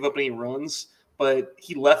and he didn't give up any runs, but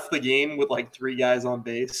he left the game with like 3 guys on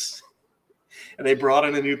base, and they brought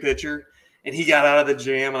in a new pitcher, and he got out of the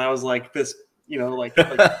jam, and I was like fist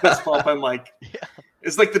pumping, like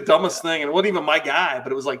it's like the dumbest thing, and it wasn't even my guy,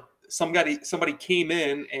 but it was like somebody came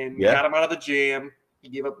in and got him out of the jam. He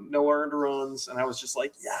gave up no earned runs, and I was just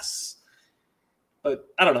like, yes. But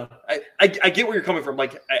I don't know. I get where you're coming from.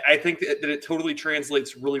 Like I think that it totally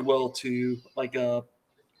translates really well to like a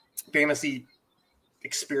fantasy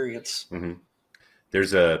experience. Mm-hmm.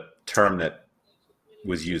 There's a term that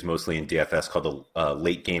was used mostly in DFS called the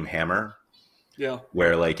late game hammer. Yeah.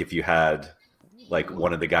 Where like if you had like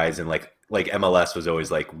one of the guys in like MLS was always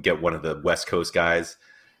like get one of the West Coast guys.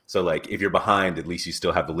 So like if you're behind, at least you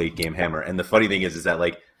still have the late game hammer. And the funny thing is that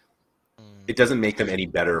like it doesn't make them any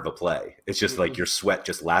better of a play. It's just like your sweat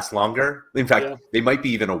just lasts longer. In fact, they might be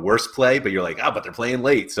even a worse play, but you're like, but they're playing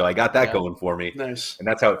late. So I got that going for me. Nice. And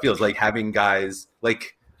that's how it feels like having guys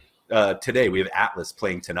like today we have Atlas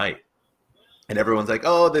playing tonight. And everyone's like,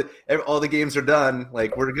 all the games are done.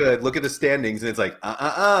 Like, we're good. Look at the standings. And it's like,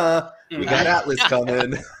 we got Atlas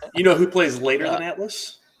coming. You know who plays later than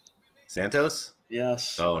Atlas? Santos?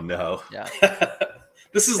 Yes. Oh, no. Yeah.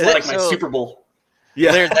 This is like my Super Bowl.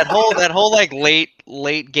 Yeah. That whole like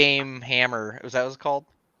late game hammer. Was that what it's called?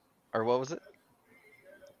 Or what was it?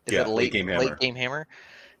 Is it late game hammer. Late game hammer.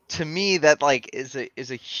 To me, that like is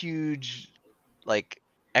a huge like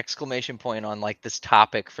exclamation point on like this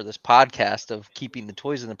topic for this podcast of keeping the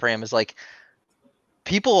toys in the pram is like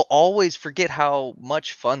people always forget how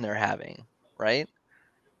much fun they're having, right?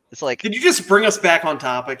 It's like, did you just bring us back on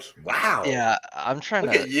topic? Wow. Yeah, I'm trying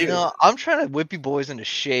Look at you. I'm trying to whip you boys into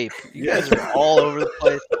shape. You guys are all over the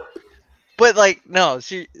place. But like, no,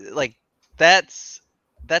 see, like that's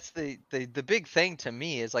the big thing to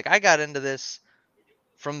me is like I got into this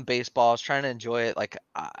from baseball. I was trying to enjoy it. Like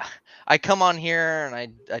I come on here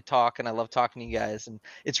and I talk and I love talking to you guys, and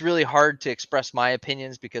it's really hard to express my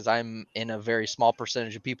opinions because I'm in a very small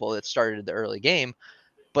percentage of people that started the early game.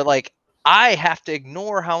 But like I have to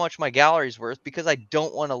ignore how much my gallery's worth because I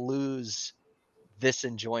don't want to lose this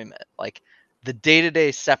enjoyment. Like the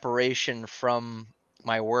day-to-day separation from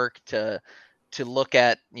my work to look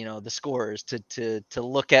at, the scores, to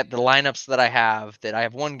look at the lineups that I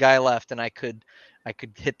have one guy left and I could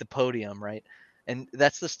hit the podium, right? And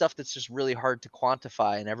that's the stuff that's just really hard to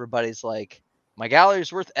quantify. And everybody's like, my gallery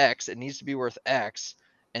is worth X. It needs to be worth X.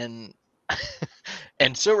 And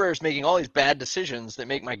and Sorare is making all these bad decisions that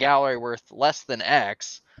make my gallery worth less than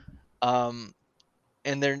X. And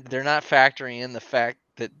they're not factoring in the fact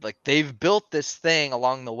that like they've built this thing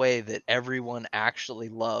along the way that everyone actually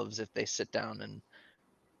loves if they sit down and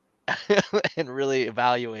and really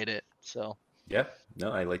evaluate it. So yeah,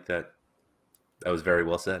 no, I like that. That was very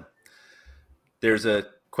well said. There's a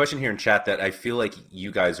question here in chat that I feel like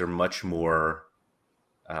you guys are much more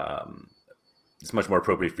it's much more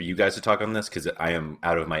appropriate for you guys to talk on this because I am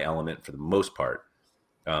out of my element for the most part.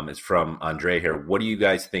 It's from Andre here. What do you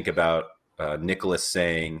guys think about Nicholas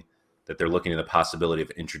saying that they're looking at the possibility of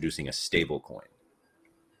introducing a stable coin?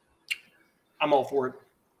 I'm all for it.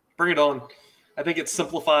 Bring it on. I think it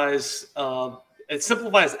simplifies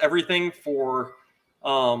everything for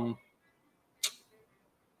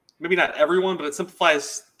maybe not everyone, but it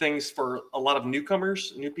simplifies things for a lot of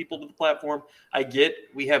newcomers, new people to the platform. I get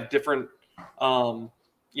we have different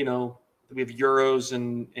You know, we have euros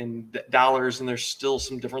and dollars, and there's still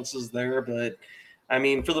some differences there. But I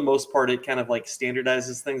mean, for the most part, it kind of like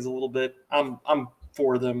standardizes things a little bit. I'm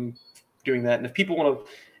for them doing that, and if people want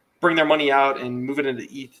to bring their money out and move it into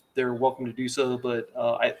ETH, they're welcome to do so. But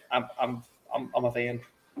I'm a fan.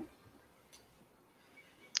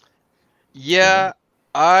 Yeah,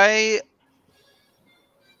 I.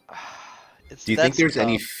 Do you think That's there's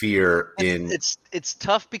any tough. fear in? It's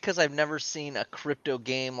tough because I've never seen a crypto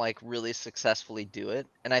game like really successfully do it,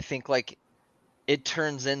 and I think like it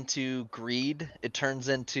turns into greed. It turns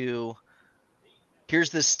into here's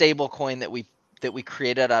this stable coin that we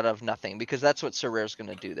created out of nothing, because that's what Sorare's going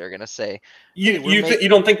to do. They're going to say, "Hey, You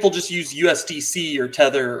don't think they'll just use USDC or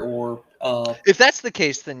Tether or if that's the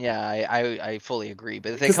case, then yeah, I fully agree.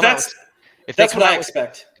 But if they because come out with that's what I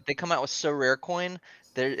expect. if they come out with Sorare coin,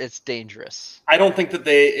 it's dangerous. I don't think that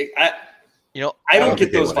You know, I don't don't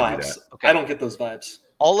think get they those wanna do vibes. that. Okay. I don't get those vibes.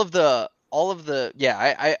 all of the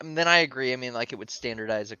yeah, then I agree. I mean, like, it would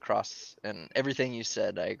standardize across, and everything you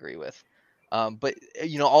said I agree with. But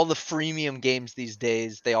you know, all the freemium games these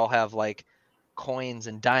days, they all have like coins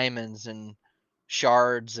and diamonds and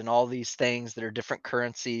shards and all these things that are different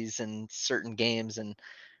currencies in certain games, and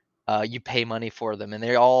you pay money for them, and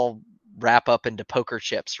they all wrap up into poker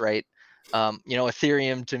chips, right? You know,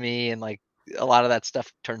 Ethereum to me, and like a lot of that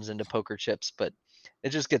stuff turns into poker chips, but it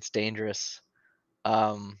just gets dangerous.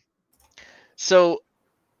 Um, so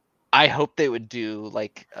I hope they would do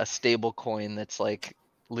like a stable coin that's like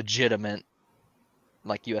legitimate,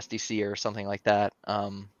 like USDC or something like that.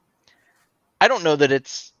 I don't know that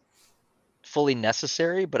it's fully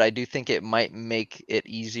necessary, but I do think it might make it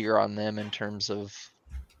easier on them in terms of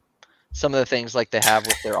some of the things like they have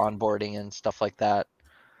with their onboarding and stuff like that.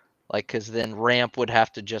 Like, because then Ramp would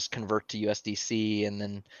have to just convert to USDC, and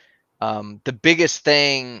then the biggest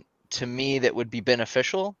thing to me that would be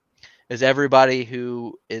beneficial is everybody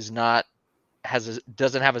who is not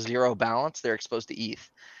doesn't have a zero balance, they're exposed to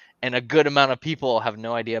ETH. And a good amount of people have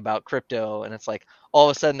no idea about crypto, and it's like all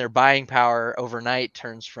of a sudden their buying power overnight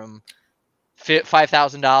turns from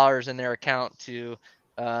 $5,000 in their account to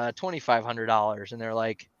 $2,500, and they're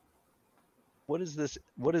like, what is this?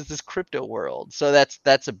 What is this crypto world? So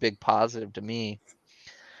that's a big positive to me.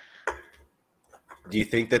 Do you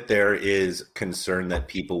think that there is concern that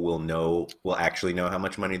people will actually know how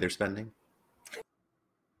much money they're spending?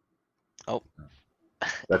 Oh,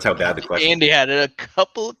 That's how bad the question. Andy had a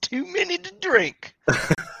couple too many to drink.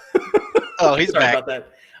 Oh, he's Sorry back. about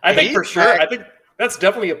that. I think He's for sure. back. I think that's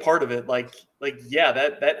definitely a part of it. Like yeah,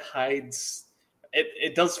 that hides.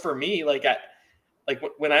 It does for me. Like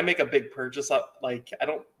when I make a big purchase, I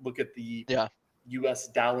don't look at the Yeah. U.S.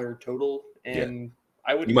 dollar total, and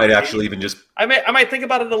I would. You might actually even just. I might think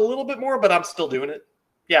about it a little bit more, but I'm still doing it.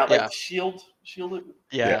 Yeah, like Yeah. shield it.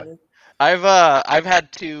 Yeah. I've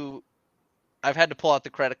had to pull out the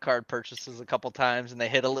credit card purchases a couple times, and they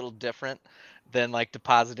hit a little different than like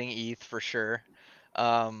depositing ETH for sure.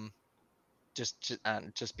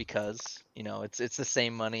 Just because, you know, it's the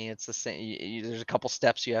same money, it's the same. There's a couple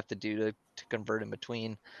steps you have to do to convert in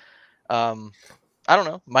between. I don't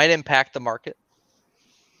know, might impact the market.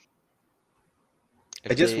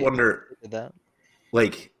 I just wonder, did that.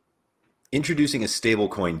 like, introducing a stable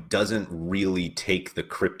coin doesn't really take the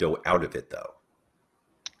crypto out of it, though.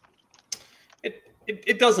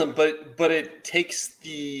 It doesn't, but it takes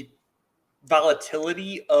the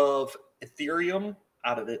volatility of Ethereum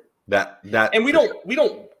out of it. And we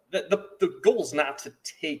don't the goal is not to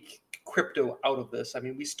take crypto out of this. I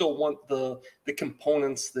mean, we still want the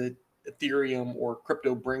components that Ethereum or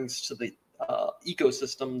crypto brings to the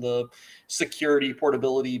ecosystem, the security,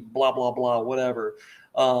 portability, blah blah blah, whatever.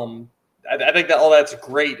 I think that all that's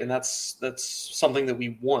great, and that's something that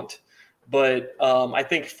we want. But I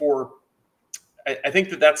think I think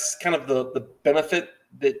that's kind of the benefit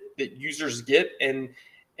that users get, and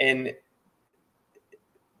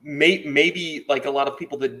maybe like a lot of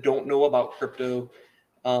people that don't know about crypto,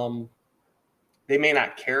 they may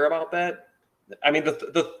not care about that. I mean,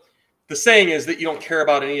 the saying is that you don't care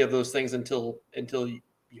about any of those things until you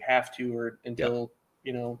have to, or until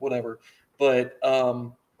you know, whatever. But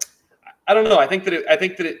I don't know. I think that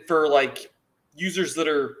it for like users that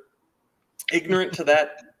are ignorant to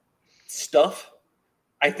that stuff,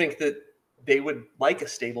 I think that they would like a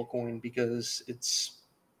stable coin because it's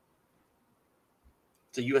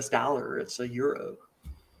a US dollar, it's a euro.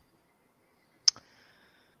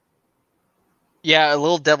 Yeah, a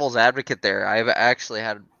little devil's advocate there. I've actually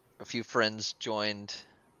had a few friends joined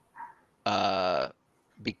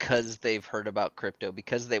because they've heard about crypto,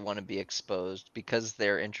 because they want to be exposed, because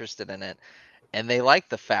they're interested in it, and they like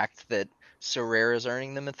the fact that Sorare is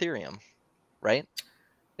earning them Ethereum, right?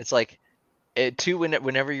 It's like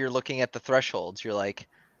whenever you're looking at the thresholds, you're like,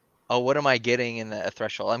 oh, what am I getting in the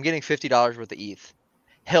threshold? I'm getting $50 worth of ETH.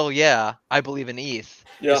 Hell yeah, I believe in ETH.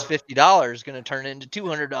 Yeah. Is $50 going to turn into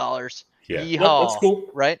 $200? Yeah. Nope, that's Yeehaw, cool.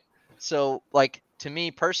 right? So, like, to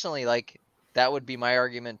me personally, like, that would be my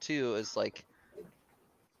argument too. Is like,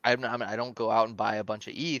 I don't go out and buy a bunch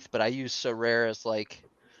of ETH, but I use Sorare as like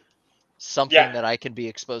something that I can be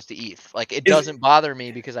exposed to ETH. Like, it doesn't bother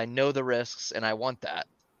me because I know the risks and I want that.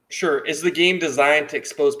 Sure. Is the game designed to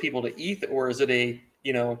expose people to ETH, or is it a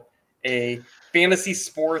fantasy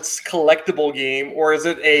sports collectible game, or is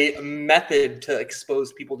it a method to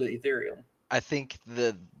expose people to Ethereum? I think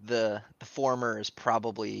the former is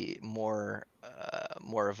probably more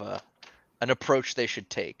of an approach they should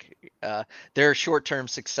take. Their short-term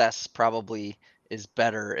success probably is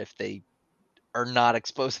better if they are not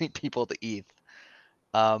exposing people to ETH.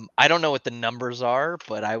 I don't know what the numbers are,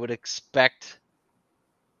 but I would expect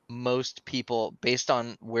most people, based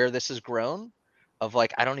on where this has grown, of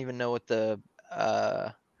like, I don't even know what the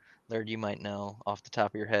Laird, you might know off the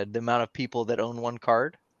top of your head, the amount of people that own one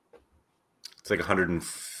card. It's like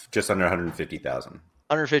just under 150,000.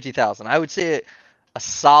 150,000. I would say a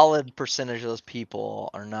solid percentage of those people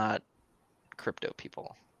are not crypto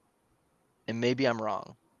people. And maybe I'm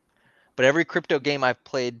wrong. But every crypto game I've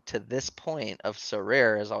played to this point of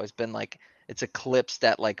Sorare has always been like, it's eclipsed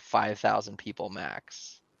at like 5,000 people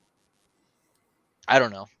max. I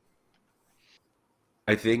don't know.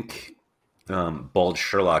 I think Bald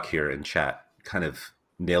Sherlock here in chat kind of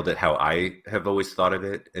nailed it how I have always thought of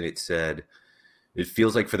it. And it said, it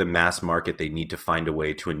feels like for the mass market, they need to find a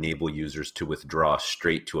way to enable users to withdraw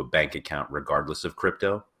straight to a bank account regardless of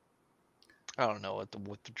crypto. I don't know what the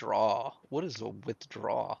withdraw. What is a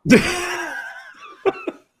withdraw?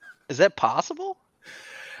 Is that possible?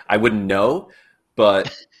 I wouldn't know,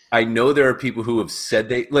 but I know there are people who have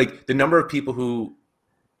said like the number of people who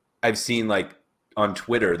I've seen like on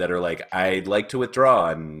Twitter that are like, I'd like to withdraw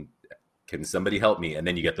and can somebody help me? And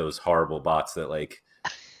then you get those horrible bots that like,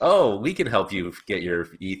 oh, we can help you get your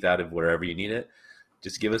ETH out of wherever you need it.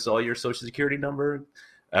 Just give us all your social security number.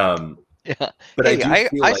 Yeah. But hey, I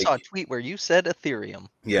like, saw a tweet where you said Ethereum.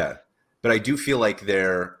 Yeah. But I do feel like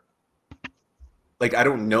they're like, I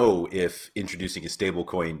don't know if introducing a stable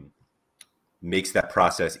coin makes that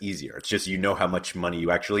process easier. It's just, you know how much money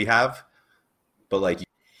you actually have, but like,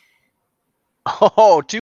 Oh,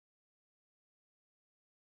 two.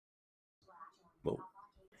 well,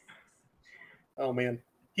 Oh man,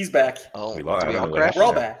 he's back. Oh, we did lost. I we don't all know what crash? We're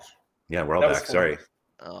all happened there. back. Yeah, we're all That was back. fun. Sorry.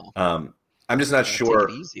 Oh, I'm just not take sure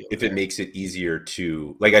it easy over if there. it makes it easier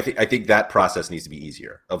to like. I think that process needs to be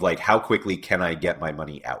easier. Of like, how quickly can I get my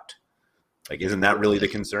money out? Like, isn't that really the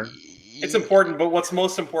concern? It's important, but what's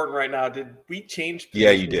most important right now? Did we change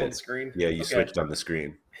Yeah, you positions did. on the screen? Yeah, you Okay. switched on the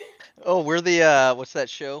screen. Oh, we're the what's that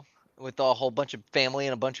show with a whole bunch of family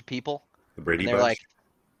and a bunch of people? The Brady And they're Bunch. like,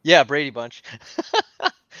 yeah, Brady Bunch.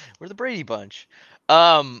 We're the Brady Bunch.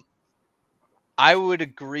 I would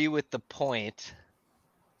agree with the point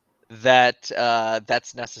that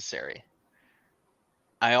that's necessary.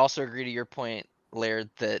 I also agree to your point, Laird,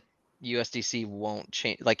 that USDC won't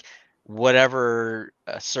change. Like, whatever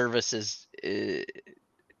service is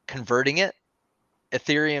converting it,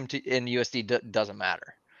 Ethereum to and USD doesn't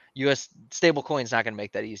matter. US stablecoin is not going to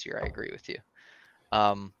make that easier. I agree with you.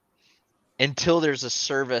 Until there's a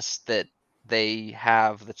service that they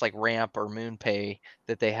have that's like Ramp or MoonPay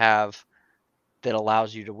that they have that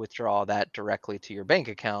allows you to withdraw that directly to your bank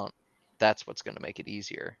account, that's what's going to make it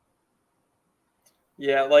easier.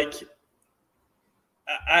 Yeah, like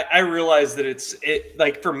I realize that it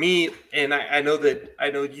like for me, and I know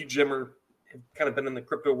you, Jim, have kind of been in the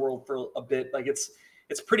crypto world for a bit. Like it's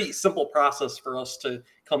a pretty simple process for us to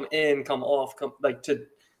come in, come off, to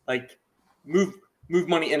move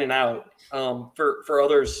money in and out. For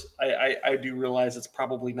others, I do realize it's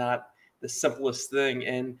probably not the simplest thing,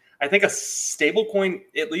 and I think a stable coin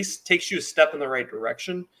at least takes you a step in the right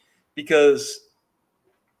direction, because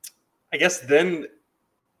I guess then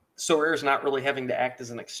Sorare is not really having to act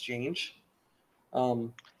as an exchange.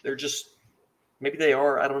 They're just, maybe they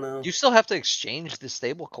are. I don't know. You still have to exchange the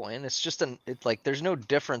stable coin. It's just it's like there's no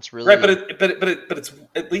difference really. Right, but it's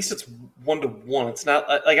at least it's 1-to-1. It's not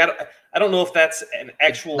like I don't know if that's an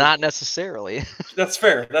actual. Not necessarily. That's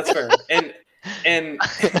fair. And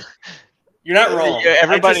you're not wrong.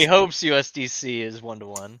 Everybody hopes USDC is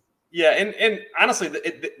 1-to-1. Yeah, and honestly,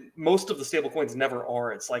 most of the stable coins never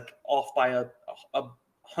are. It's like off by a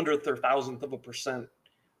hundredth or thousandth of a percent.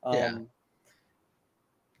 Yeah.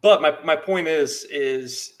 But my point is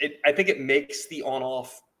I think it makes the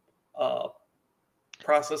on-off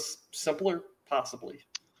process simpler? Possibly.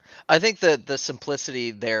 I think that the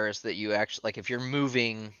simplicity there is that you actually, like, if you're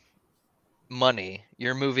moving money,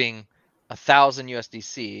 you're moving 1,000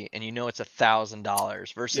 USDC and you know it's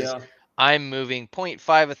 $1,000 versus Yeah. I'm moving 0.5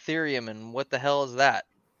 Ethereum and what the hell is that?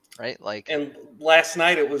 Right? Like, And last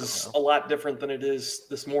night it was a lot different than it is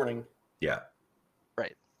this morning. Yeah.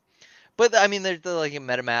 right. But I mean, they're like in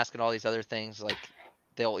MetaMask and all these other things, like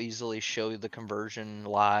they'll easily show you the conversion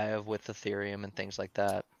live with Ethereum and things like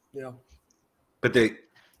that. Yeah. But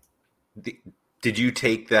did you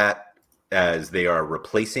take that as they are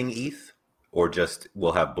replacing ETH, or just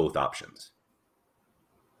we'll have both options?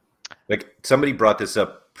 Like somebody brought this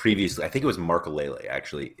up previously. I think it was Mark Alele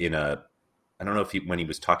actually I don't know if when he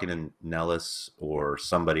was talking to Nellis or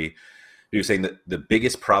somebody, he was saying that the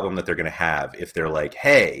biggest problem that they're going to have if they're like,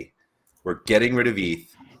 hey, we're getting rid of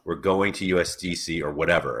ETH, we're going to USDC or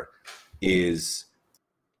whatever, is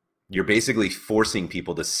you're basically forcing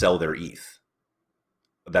people to sell their ETH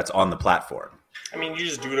that's on the platform. I mean, you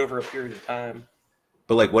just do it over a period of time.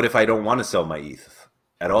 But like, what if I don't want to sell my ETH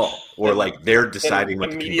at all? Or Then- like they're deciding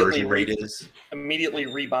what the immediately conversion rate is? Immediately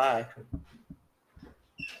rebuy.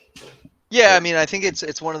 Yeah, I mean, I think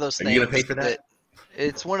it's one of those Are things. you gonna pay for that?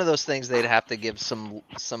 It's one of those things they'd have to give some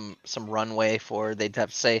runway for. They'd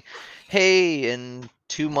have to say, hey, in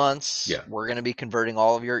 2 months, Yeah. we're going to be converting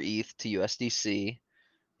all of your ETH to USDC.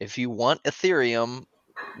 If you want Ethereum,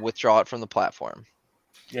 withdraw it from the platform.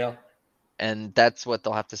 Yeah. And that's what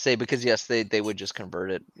they'll have to say, because yes, they would just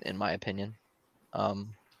convert it, in my opinion. Do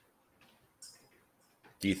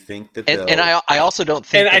you think that And I also don't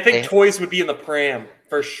think. And I think toys would be in the pram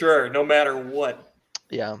for sure, no matter what.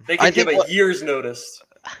 Yeah, They could give a year's notice.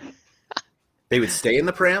 they would stay in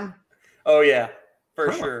the pram? Oh yeah,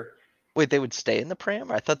 for sure. Wait, they would stay in the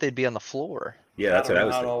pram? I thought they'd be on the floor. Yeah, that's I what I don't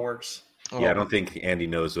was know how it thinking. all works. Yeah, I don't think Andy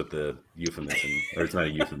knows what the euphemism, or it's not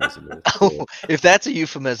a euphemism. But Oh, if that's a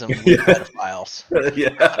euphemism, we're pedophiles.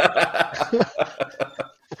 yeah.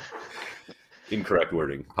 Incorrect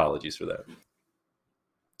wording. Apologies for that.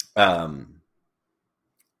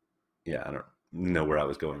 Yeah, I don't know where I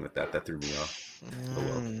was going with that. That threw me off. Oh,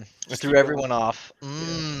 well. It threw everyone off.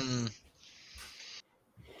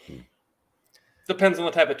 Depends on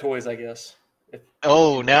the type of toys, I guess.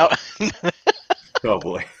 Oh, now. Oh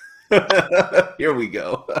boy. Here we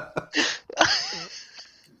go.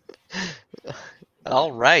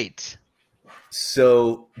 All right.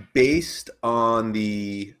 So, based on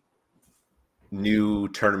the new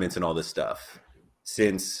tournaments and all this stuff,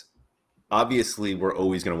 since obviously we're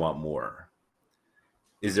always going to want more,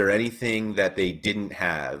 is there anything that they didn't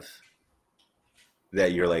have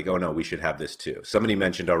that you're like, oh no, we should have this too? Somebody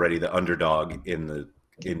mentioned already the underdog in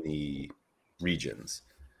the regions.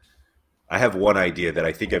 I have one idea that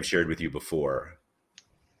I think I've shared with you before,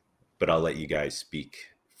 but I'll let you guys speak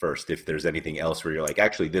first if there's anything else where you're like,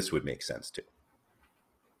 actually, this would make sense too.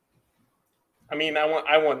 I mean, I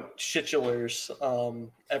want shitulars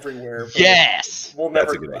everywhere. Yes. We'll never.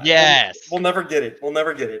 That's a good idea. Yes. We'll never get it. We'll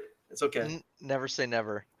never get it. It's okay. Never say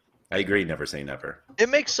never. I agree. Never say never. It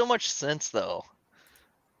makes so much sense, though.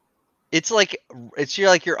 It's like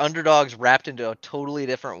your underdogs wrapped into a totally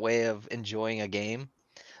different way of enjoying a game.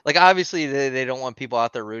 Like, obviously, they don't want people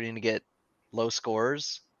out there rooting to get low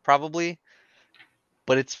scores, probably,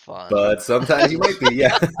 but it's fun. But sometimes you might be,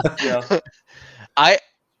 yeah. Yeah.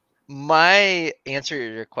 My answer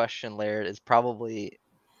to your question, Laird, is probably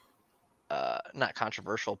not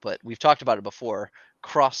controversial, but we've talked about it before.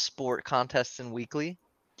 Cross-sport contests in weekly.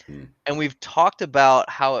 And we've talked about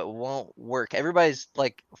how it won't work. Everybody's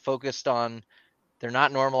like focused on they're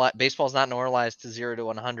not normalized. Baseball's not normalized to 0 to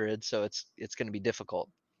 100, so it's going to be difficult.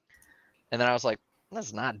 And then I was like,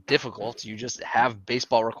 that's not difficult. You just have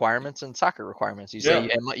baseball requirements and soccer requirements. You say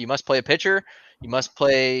you must play a pitcher, you must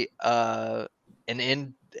play an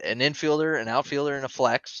infielder, an outfielder, and a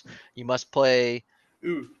flex. You must play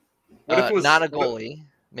What if it was not a goalie,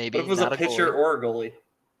 maybe. What if it was not a pitcher goalie. or a goalie?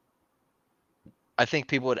 I think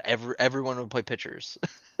people would everyone would play pitchers.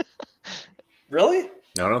 Really?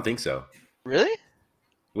 No, I don't think so. Really?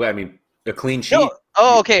 Well, I mean, a clean sheet. No.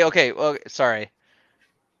 Oh, okay. Well, sorry.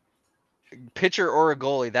 Pitcher or a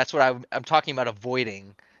goalie. That's what I'm talking about,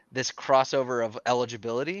 avoiding this crossover of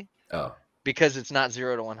eligibility. Oh. Because it's not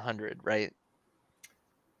 0 to 100, right?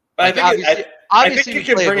 But Like, I think you it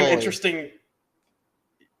can play a bring an goalie. interesting.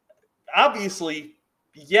 Obviously,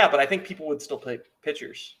 yeah, but I think people would still play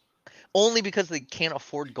pitchers. Only because they can't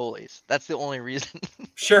afford goalies. That's the only reason.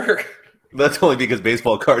 Sure. That's only because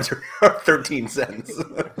baseball cards are 13 cents.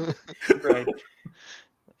 Right.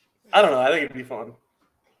 I don't know. I think it'd be fun.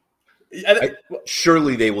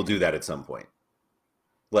 Surely they will do that at some point.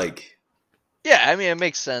 Like, Yeah, I mean, it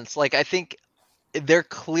makes sense. Like, I think they're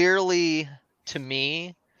clearly, to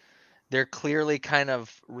me, they're clearly kind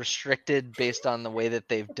of restricted based on the way that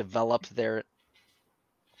they've developed their.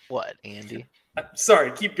 What, Andy?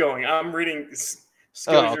 Sorry, keep going. I'm reading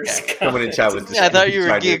Oh, Scozier's okay. someone in chat was comments. just Yeah, I thought you were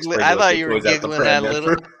trying to giggling. explain I what thought the you were toys at the giggling pram at meant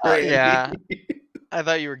little. for Yeah, Andy. I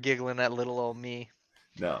thought you were giggling at little old me.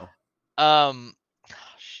 No.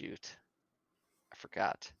 Shoot, I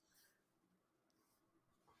forgot.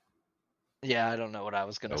 Yeah, I don't know what I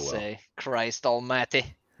was gonna Oh, well. say. Christ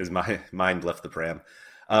Almighty. Because my mind left the pram.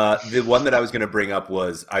 The one that I was going to bring up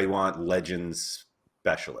was I want Legends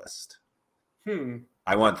Specialist.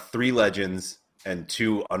 I want 3 Legends and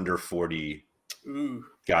 2 under 40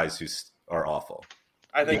 guys who are awful.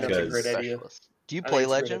 I think that's a great idea. Do you play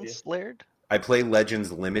Legends, Laird? I play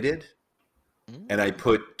Legends Limited, and I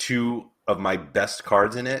put 2 of my best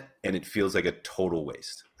cards in it, and it feels like a total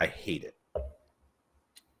waste. I hate it.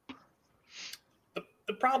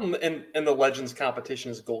 The problem in the Legends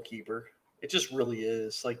competition is goalkeeper. It just really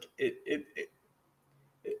is. Like it's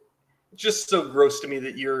just so gross to me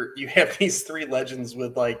that you have these 3 Legends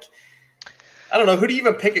with, like, I don't know, who do you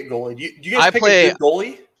even pick at goalie? Do you guys pick a good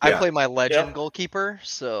goalie? I play my Legend goalkeeper,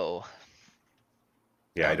 so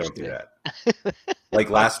yeah, I don't do that. Like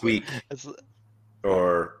last week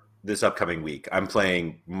or this upcoming week, I'm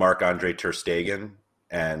playing Marc-Andre Ter Stegen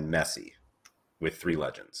and Messi with 3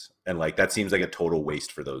 Legends. And like that seems like a total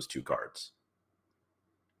waste for those 2 cards.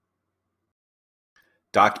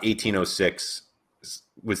 Doc 1806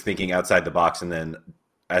 was thinking outside the box, and then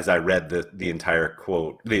as I read the entire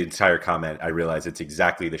quote, the entire comment, I realized it's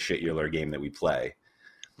exactly the shit-euler game that we play.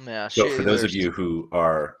 Yeah, so for those of you who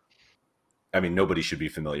are, I mean, nobody should be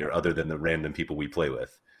familiar other than the random people we play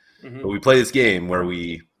with. But we play this game where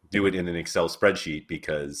we do it in an Excel spreadsheet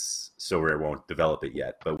because Sorare won't develop it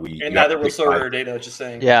yet. But and neither will Sorare Data, just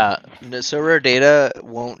saying. Yeah, Sorare Data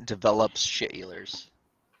won't develop shit-eulers.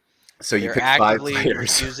 So you They're pick 5 actively players.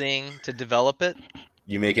 refusing to develop it.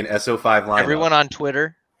 You make an SO5 lineup. Everyone on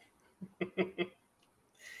Twitter.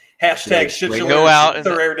 Hashtag shit-euler. Go out and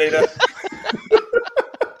Sorare Data.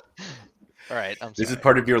 All right, I'm sorry. This is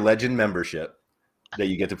part of your Legend membership that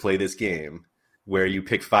you get to play this game, where you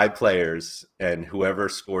pick 5 players and whoever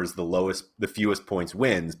scores the fewest points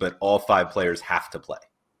wins, but all 5 players have to play.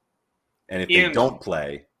 And if they don't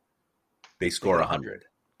play, they score 100.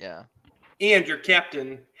 Yeah. And your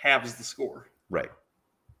captain halves the score. Right.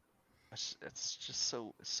 It's just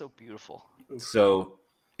so beautiful. So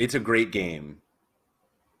it's a great game,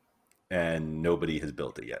 and nobody has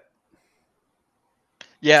built it yet.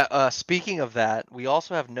 Yeah, speaking of that, we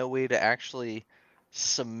also have no way to actually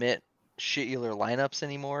submit shit-euler lineups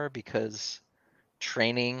anymore because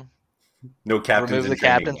training remove the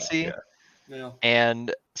captaincy. Yeah.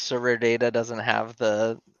 And Sorare Data doesn't have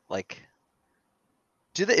the, like,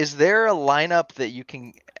 is there a lineup that you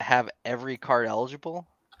can have every card eligible?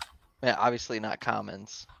 Yeah, obviously not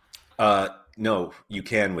commons. No, you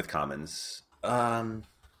can with commons.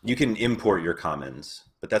 You can import your commons,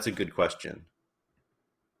 but that's a good question.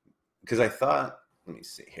 Because I thought, let me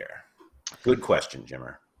see here. Good question,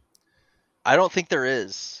 Jimmer. I don't think there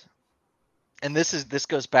is. And this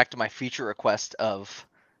goes back to my feature request of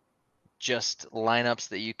just lineups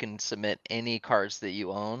that you can submit any cards that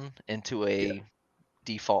you own into a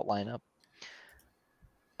default lineup.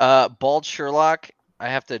 Bald Sherlock, I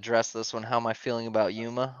have to address this one. How am I feeling about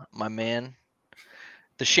Yuma, my man?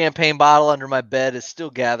 The champagne bottle under my bed is still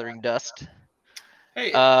gathering dust. Hey,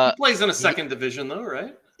 he plays in a second division though,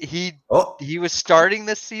 right? He was starting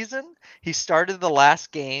this season. He started the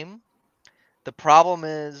last game. The problem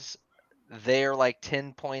is they're like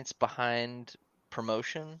 10 points behind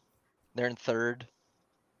promotion. They're in 3rd.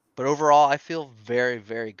 But overall, I feel very,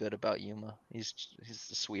 very good about Yuma. He's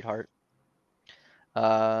a sweetheart.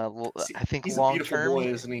 I think he's long a beautiful term, boy,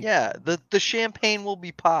 isn't he? Yeah, the champagne will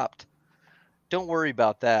be popped. Don't worry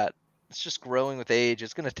about that. It's just growing with age.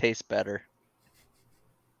 It's going to taste better.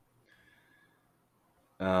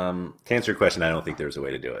 To answer your question, I don't think there's a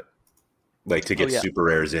way to do it. Like to get super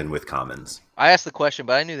rares in with commons. I asked the question,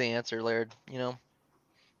 but I knew the answer, Laird. You know.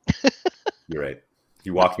 You're right.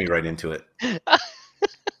 You walked me right into it.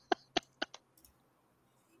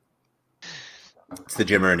 It's the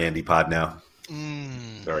Jimmer and Andy pod now.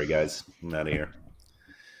 Sorry, guys. I'm out of here.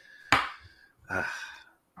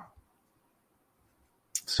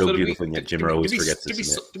 So beautiful, and yet Jimmer always forgets to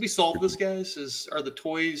submit. Do we solve this, guys? Are the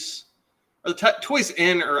toys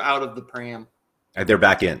in or out of the pram? They're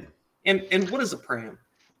back in. And what is a pram?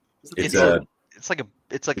 It's like a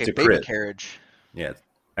baby crib. carriage. Yeah,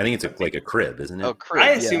 I think it's like a crib, isn't it? Oh, crib.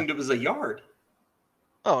 I assumed it was a yard.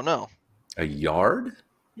 Oh no. A yard?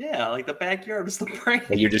 Yeah, like the backyard is the pram.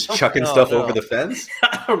 Like you're just chucking No, stuff no. over the fence?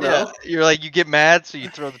 I don't know. Yeah, you're like, you get mad, so you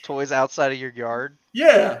throw the toys outside of your yard.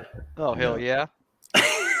 Yeah. Oh hell yeah!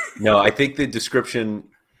 No, I think the description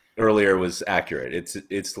earlier was accurate.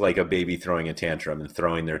 It's like a baby throwing a tantrum and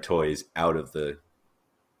throwing their toys out of the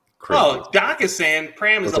crate. Oh, Doc is saying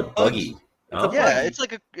pram is It's a buggy. Oh. a Yeah, buggy. it's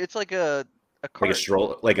like a Like cart. a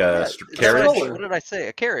stroll, like Yeah, a it's carriage. stroller. What did I say?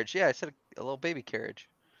 A carriage. Yeah, I said a little baby carriage.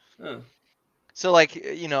 Oh. So like,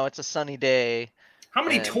 it's a sunny day. How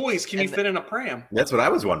many And- toys can you and- fit in a pram? That's what I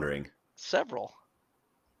was wondering. Several.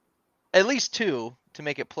 At least two to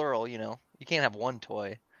make it plural. You can't have one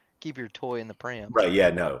toy. Keep your toy in the pram. Right?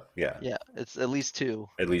 Yeah. No. Yeah. Yeah, it's at least two.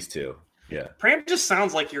 At least two. Yeah. Pram just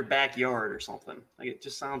sounds like your backyard or something. Like it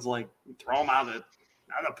just sounds like throw them out of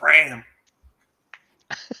the pram.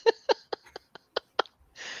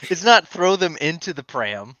 It's not throw them into the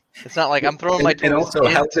pram. It's not like I'm throwing my And toys also,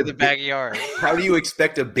 how into to- the backyard. How do you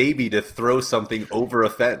expect a baby to throw something over a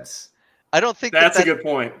fence? I don't think That's that a good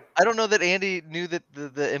point. I don't know that Andy knew that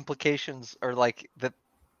the implications are like that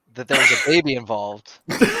there was a baby involved.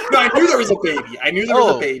 No, I knew there was a baby. I knew there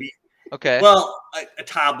was Oh. a baby. Okay. Well, a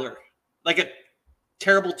toddler, like a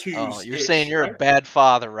terrible twos. Oh, you're saying you're a bad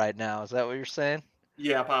father right now. Is that what you're saying?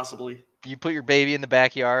 Yeah, possibly. You put your baby in the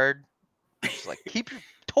backyard. Just like keep your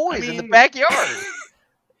toys in the mean- backyard.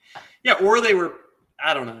 Yeah, or they were,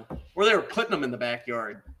 I don't know, or they were putting them in the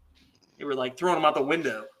backyard. They were like throwing them out the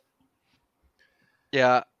window.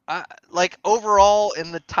 Yeah, like overall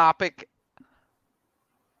in the topic,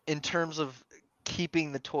 in terms of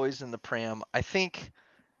keeping the toys in the pram, I think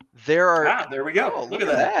there are. There we go. Oh, look at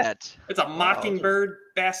that. It's a Wow, mockingbird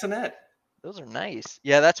bassinet. Those are nice.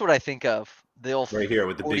 Yeah, that's what I think of. The old Right here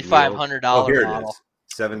with the big $4,500 Oh, here it model. is.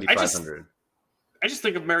 7,500. I just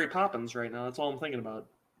think of Mary Poppins right now. That's all I'm thinking about.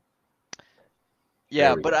 Yeah,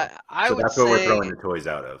 There we but go. I So would that's what we're say throwing the toys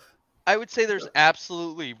out of. I would say there's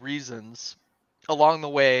absolutely reasons along the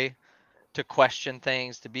way to question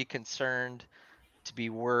things, to be concerned, to be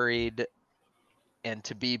worried, and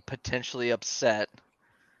to be potentially upset.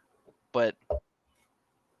 But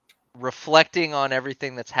reflecting on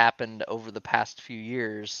everything that's happened over the past few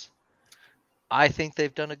years, I think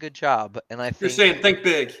they've done a good job. And I think You're saying think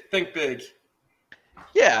big. Think big.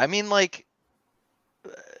 yeah, I mean, like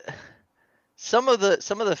some of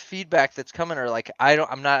the feedback that's coming are like I don't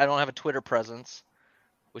have a Twitter presence,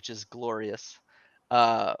 which is glorious.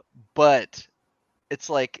 But it's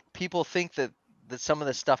like people think that some of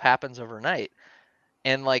this stuff happens overnight.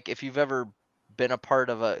 And like if you've ever been a part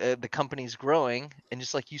of the company's growing and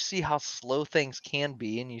just like you see how slow things can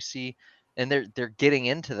be and you see and they're getting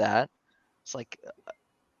into that. It's like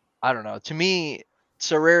I don't know. To me,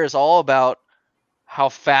 Sorare is all about how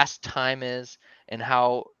fast time is and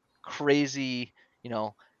how crazy,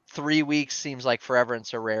 3 weeks seems like forever in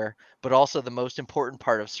Sorare, but also the most important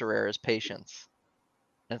part of Sorare is patience.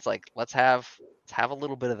 And it's like, let's have a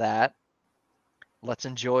little bit of that. Let's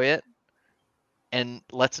enjoy it. And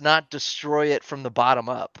let's not destroy it from the bottom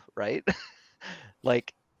up, right?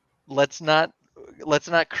 Like, let's not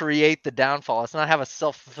create the downfall. Let's not have a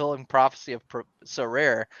self-fulfilling prophecy of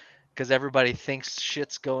Sorare because everybody thinks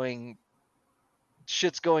shit's going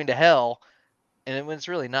to hell, and when it's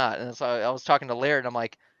really not. And so I was talking to Laird, and I'm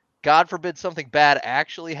like, God forbid something bad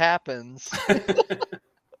actually happens,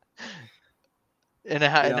 and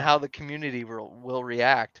how the community will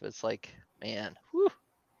react. It's like, man, whew.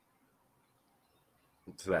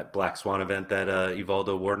 To that Black Swan event that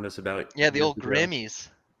Evaldo warned us about. Yeah, the years old ago. Grimmies.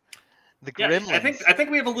 The Yeah, Gremlins. I think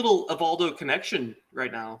we have a little Evaldo connection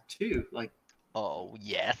right now too. Like, Oh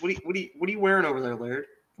yes. what are you wearing over there, Laird?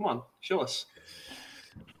 Come on, show us.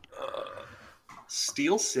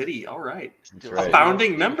 Steel City. All right. That's A right.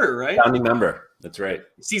 founding member, right? Founding member. That's right.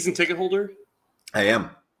 Season ticket holder. I am.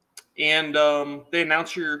 And they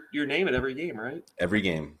announce your name at every game, right? Every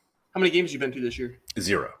game. How many games you been to this year?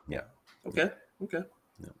 0. Yeah. Okay. Okay.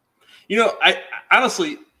 Yeah. I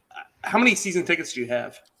honestly, how many season tickets do you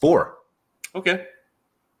have? 4. Okay.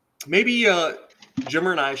 Maybe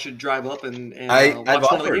Jimmer and I should drive up and I've watch one of the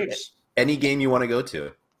offered games. any game you want to go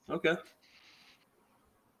to. Okay.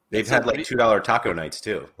 They've So had like what $2 taco nights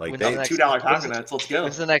too. Like When's they, the next- $2 taco nights. Let's go.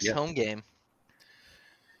 When's the next Yeah. home game?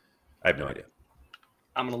 I have no idea.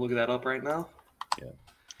 I'm gonna look that up right now. Yeah.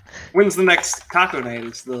 When's the next taco night?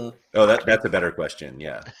 Is the Oh, that's a better question.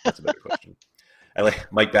 Yeah, that's a better question. I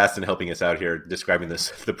like Mike Baston helping us out here, describing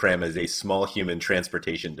the pram as a small human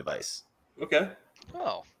transportation device. okay?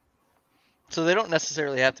 Oh. So they don't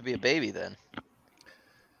necessarily have to be a baby then.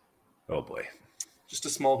 Oh boy, Just a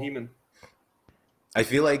small human. I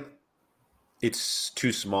feel like it's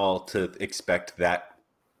too small to expect that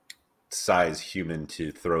size human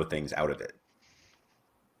to throw things out of it.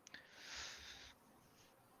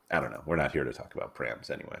 I don't know. We're not here to talk about prams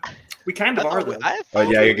anyway. We kind of are, though. Oh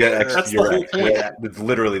yeah, you get. That's You're the whole right. point. Yeah, it's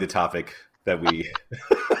literally the topic that we.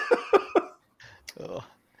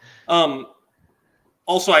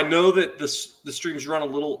 Also, I know that the streams run a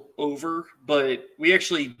little over, but we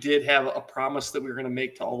actually did have a promise that we were going to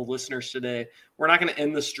make to all the listeners today. We're not going to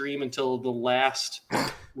end the stream until the last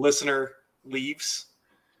listener leaves.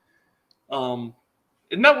 Isn't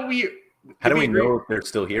that what we? How do we know if they're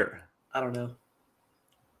still here? I don't know.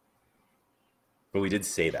 But we did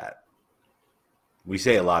say that. We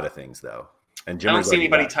say a lot of things, though. And I don't see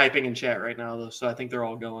anybody typing in chat right now, though, so I think they're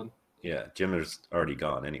all going. Yeah, Jimmer's already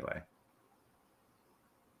gone anyway.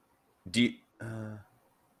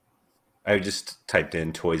 I just typed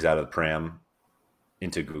in toys out of the pram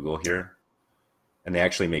into Google here, and they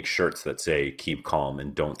actually make shirts that say keep calm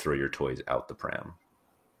and don't throw your toys out the pram.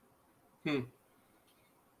 Maybe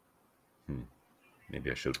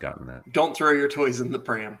I should have gotten that. Don't throw your toys in the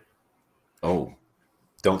pram. Oh,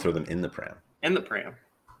 don't throw them in the pram. In the pram.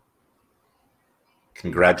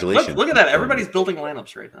 Congratulations. Look at that. Everybody's building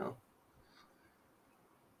lineups right now.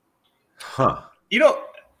 Huh. You know,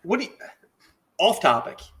 off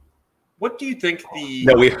topic. What do you think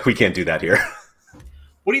No, we can't do that here.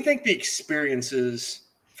 What do you think the experience is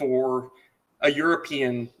for a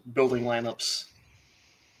European building lineups?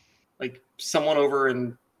 Like someone over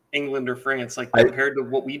in England or France, like compared to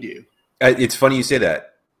what we do? It's funny you say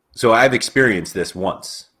that. So I've experienced this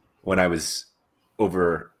once when I was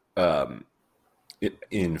over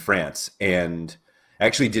in France, and I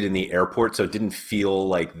actually did in the airport, so it didn't feel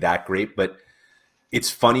like that great, but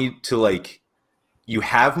it's funny to like, you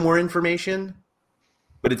have more information,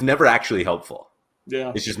 but it's never actually helpful.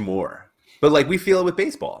 Yeah. It's just more. But like we feel it with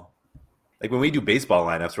baseball. Like when we do baseball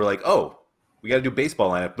lineups, we're like, oh, we got to do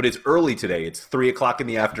baseball lineup, but it's early today. It's 3:00 in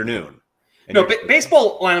the afternoon. No,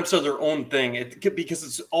 baseball lineups are their own thing because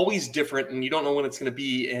it's always different, and you don't know when it's going to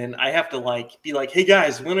be. And I have to be like, hey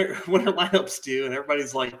guys, when are lineups due? And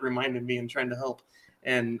everybody's like reminding me and trying to help,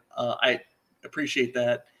 and I appreciate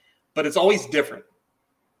that. But it's always different.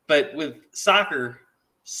 But with soccer,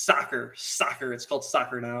 it's called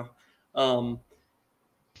soccer now.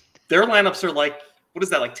 Their lineups are like, what is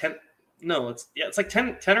that, like 10? No, it's like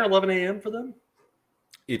 10 or 11 a.m. for them.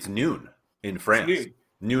 It's noon in France.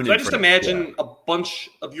 Noon so I just imagine a bunch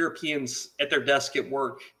of Europeans at their desk at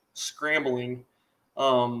work scrambling,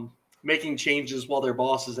 making changes while their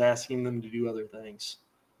boss is asking them to do other things.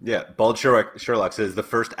 Yeah, Bald Sherlock says the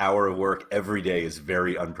first hour of work every day is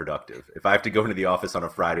very unproductive. If I have to go into the office on a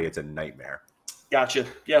Friday, it's a nightmare. Gotcha.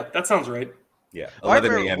 Yeah, that sounds right. Yeah,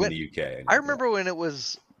 11 a.m. in the UK. I remember when it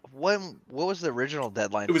was what was the original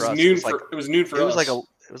deadline? It was for us? noon. It was noon for us.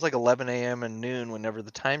 It was like 11 a.m. and noon whenever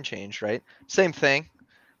the time changed, right? Same thing.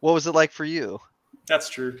 What was it like for you? That's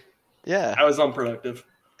true. Yeah, I was unproductive.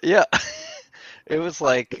 Yeah, it was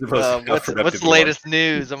like, what's the latest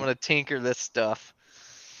news? I'm gonna tinker this stuff.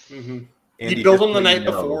 Mm-hmm. You build them the night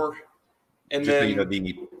before, and then so you know,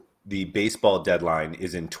 the baseball deadline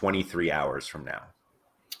is in 23 hours from now.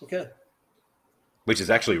 Okay, which is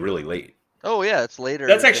actually really late. Oh yeah, it's later.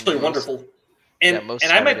 That's actually wonderful. And I might be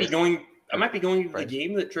Saturdays. going. I might be going to the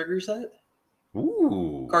game that triggers that.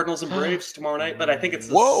 Ooh, Cardinals and Braves tomorrow night, but I think it's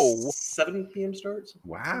a 7 p.m. start.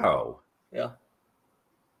 Wow. Yeah,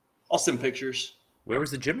 I'll send pictures. Where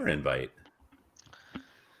was the Jimmer invite?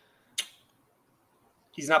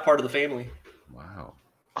 He's not part of the family. Wow.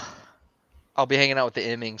 I'll be hanging out with the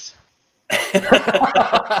Emmings.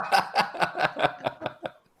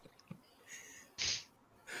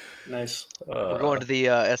 Nice. We're going to the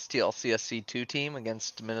STLCSC 2 team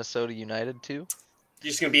against Minnesota United 2. You're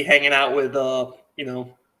just going to be hanging out with,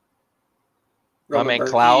 my man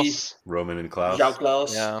Klaus. Roman and Klaus. Jacques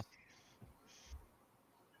Klaus. Yeah.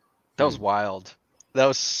 That was wild. That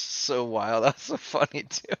was so wild. That was so funny,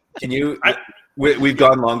 too. Can you... We've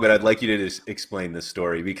gone long, but I'd like you to just explain this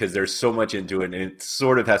story because there's so much into it, and it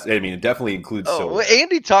sort of has. I mean, it definitely includes. Well,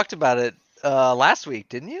 Andy talked about it last week,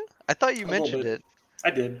 didn't you? I thought you mentioned it. I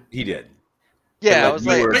did. He did. Yeah, I was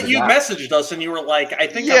like, but you messaged us, and you were like, "I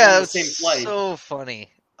think I'm on the same flight." So funny.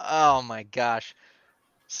 Oh my gosh.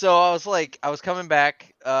 So I was coming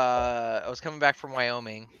back. I was coming back from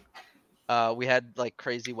Wyoming. We had like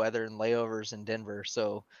crazy weather and layovers in Denver,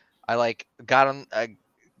 so I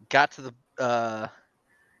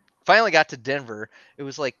finally got to Denver. It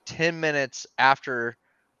was like 10 minutes after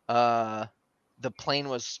the plane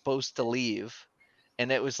was supposed to leave,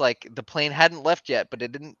 and it was like the plane hadn't left yet, but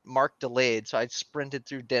it didn't mark delayed, so I sprinted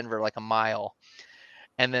through Denver like a mile,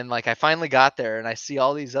 And then like I finally got there and I see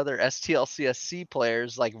all these other STLCSC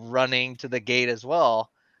players like running to the gate as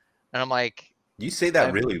well. And I'm like, You say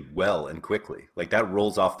that really well and quickly. Like that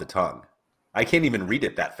rolls off the tongue. I can't even read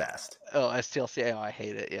it that fast. oh, STLC, oh, I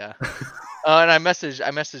hate it, yeah. And I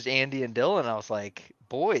messaged Andy and Dylan. I was like,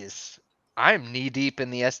 boys, I'm knee deep in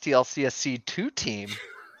the STLCSC 2 team.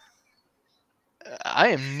 I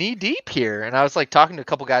am knee deep here. And I was like talking to a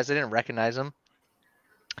couple guys. I didn't recognize them.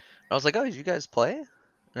 I was like, oh, did you guys play? And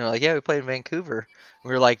they're like, yeah, we played in Vancouver.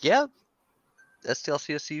 We were like, yeah,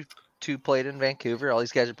 STLCSC 2 played in Vancouver. All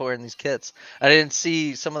these guys are wearing these kits. I didn't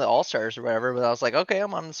see some of the All-Stars or whatever, but I was like, okay,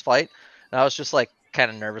 I'm on this flight. And I was just like kind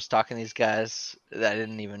of nervous talking to these guys that I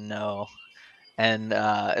didn't even know. And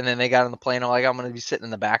then they got on the plane. I'm like, I'm going to be sitting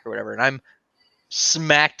in the back or whatever. And I'm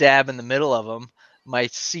smack dab in the middle of them. My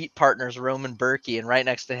seat partner's Roman Berkey, and right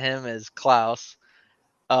next to him is Klaus.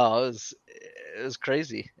 Oh, it was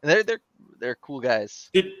crazy. And they're cool guys.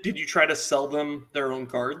 Did you try to sell them their own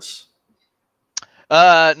cards?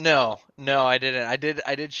 No, I didn't.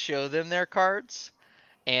 I did show them their cards,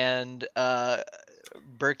 and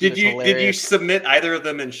Berkey was hilarious. Did you submit either of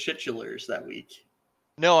them in shitulars that week?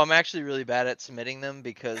 No, I'm actually really bad at submitting them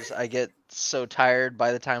because I get so tired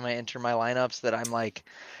by the time I enter my lineups that I'm like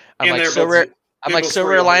Sorare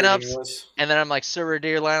lineups, and then I'm like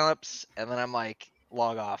Sorare lineups, and then I'm like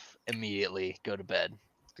log off immediately, go to bed.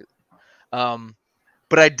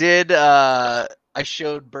 But I did. I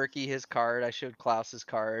showed Berkey his card. I showed Klaus's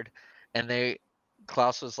card, and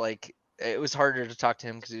Klaus was like, it was harder to talk to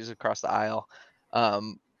him because he was across the aisle.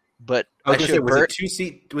 But was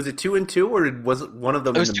it 2 and 2, or was it one of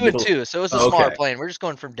them? It was in the 2 middle? and 2, so it was a smaller plane. We're just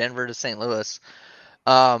going from Denver to St. Louis.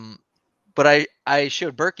 But I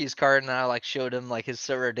showed Berkey's card, and I like showed him like his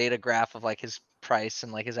Sorare data graph of like his price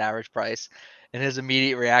and like his average price, and his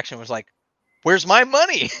immediate reaction was like, "Where's my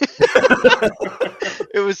money?"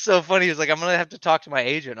 It was so funny. He was like, "I'm gonna have to talk to my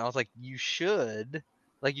agent." And I was like, "You should.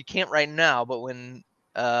 Like, you can't right now, but when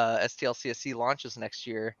STLCSC launches next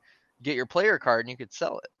year, get your player card and you could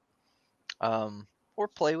sell it, or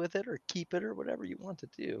play with it, or keep it, or whatever you want to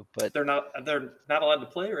do." But they're not allowed to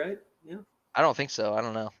play, right? Yeah. I don't think so. I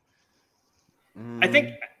don't know. I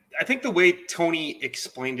think the way Tony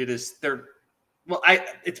explained it is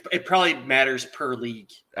it probably matters per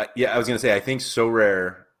league. Yeah, I was going to say, I think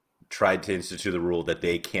Sorare tried to institute the rule that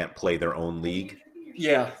they can't play their own league.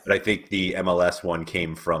 Yeah. But I think the MLS one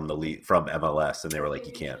came from from MLS, and they were like,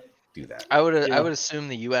 you can't do that. I would assume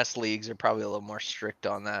the US leagues are probably a little more strict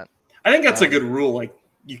on that. I think that's a good rule. Like,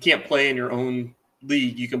 you can't play in your own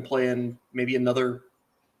league. You can play in maybe another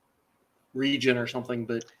region or something,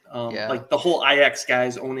 but like the whole Ajax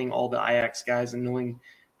guys owning all the Ajax guys and knowing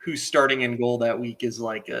who's starting in goal that week is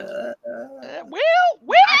like is that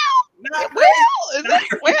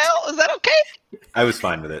okay? I was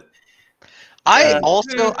fine with it. I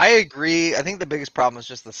agree. I think the biggest problem is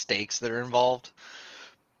just the stakes that are involved.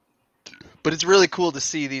 But it's really cool to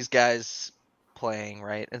see these guys playing,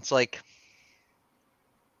 right? It's like,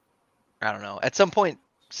 I don't know. At some point,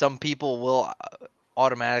 some people will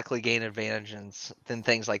automatically gain advantage in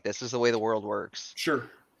things like this. This is the way the world works. Sure.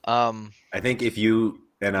 I think if you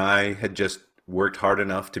and I had just worked hard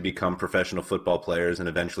enough to become professional football players and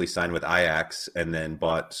eventually sign with Ajax and then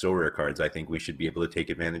bought Sorare cards, I think we should be able to take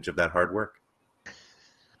advantage of that hard work.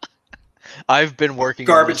 I've been working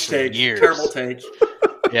garbage take, for years. Terrible take.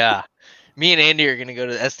 Yeah. Me and Andy are going to go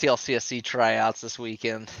to the STLCSC tryouts this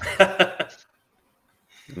weekend.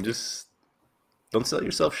 Just don't sell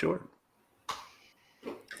yourself short.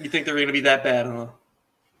 You think they're going to be that bad, huh?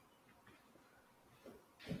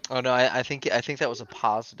 Oh no, I think that was a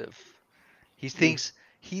positive. He thinks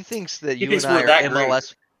that you thinks and I we're are that MLS.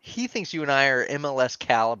 great. He thinks you and I are MLS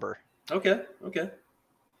caliber. Okay.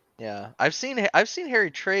 Yeah, I've seen Harry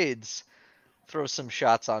Trades throw some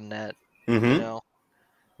shots on net. Mm-hmm. You know,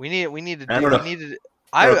 we need to do. I don't know. We needed.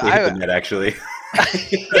 I don't think the net actually.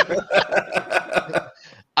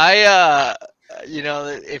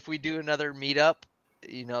 If we do another meetup,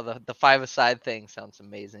 the 5-a-side thing sounds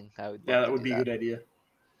amazing. That would be a good idea.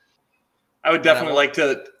 I would definitely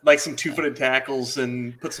like some 2-footed tackles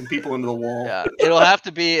and put some people into the wall. Yeah, it'll have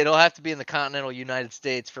to be in the continental United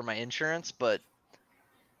States for my insurance, but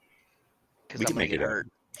because I'm gonna get hurt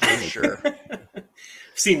for sure.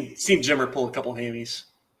 Seen Jimmer pull a couple hammies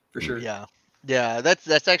for sure. Yeah.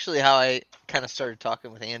 That's actually how I kind of started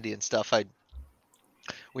talking with Andy and stuff.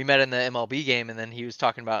 We met in the MLB game, and then he was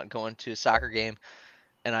talking about going to a soccer game,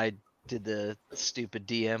 and I did the stupid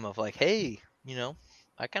DM of like, hey,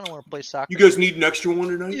 I kind of want to play soccer. You guys need an extra one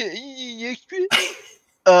tonight?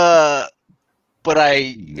 But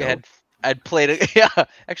I'd played it. Yeah,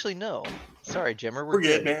 actually no. Sorry, Jimmer. We're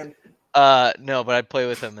good, man. No, but I'd play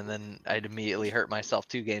with him, and then I'd immediately hurt myself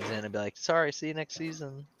 2 games in and be like, sorry, see you next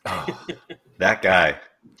season. Oh, that guy.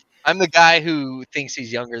 I'm the guy who thinks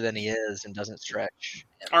he's younger than he is and doesn't stretch.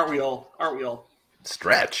 Aren't we all?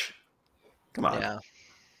 Stretch. Come on. Yeah.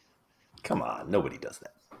 Come on. Nobody does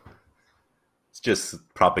that. It's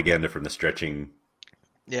just propaganda from the stretching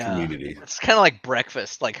community. It's kind of like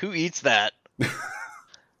breakfast. Like, who eats that?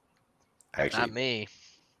 Actually, Not me.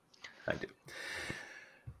 I do.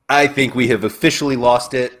 I think we have officially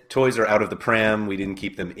lost it. Toys are out of the pram. We didn't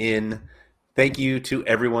keep them in. Thank you to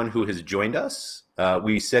everyone who has joined us.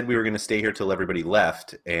 We said we were going to stay here till everybody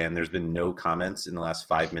left, and there's been no comments in the last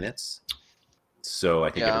 5 minutes. So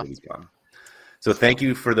I think everybody's gone. So thank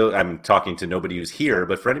you for the. I'm talking to nobody who's here,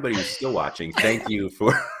 but for anybody who's still watching, thank you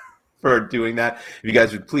for doing that. If you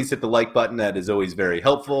guys would please hit the like button, that is always very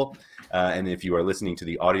helpful. And if you are listening to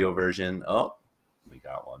the audio version, we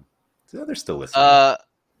got one. So they're still listening.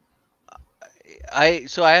 I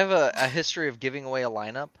have a history of giving away a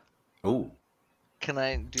lineup. Oh, can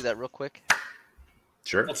I do that real quick?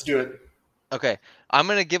 Sure. Let's do it. Okay, I'm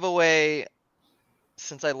gonna give away.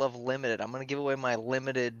 Since I love limited, I'm gonna give away my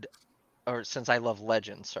limited, or since I love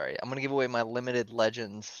legends. Sorry, I'm gonna give away my limited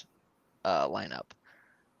legends lineup,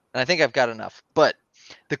 and I think I've got enough. But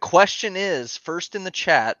the question is, first in the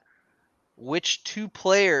chat, which 2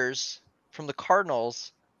 players from the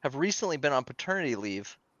Cardinals have recently been on paternity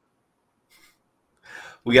leave?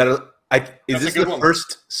 We got to. Is this the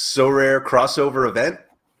first Sorare crossover event?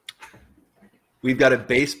 We've got a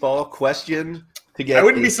baseball question to get. I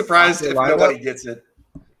wouldn't be surprised if nobody gets it,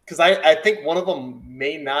 because I think one of them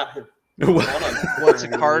may not have. What's a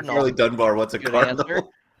Cardinal? Charlie Dunbar. What's a Good Cardinal? answer.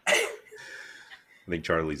 I think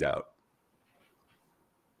Charlie's out.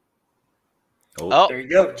 Oh, there you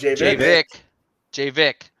go, J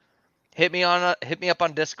Vic. Hit me up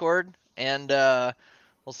on Discord, and I'll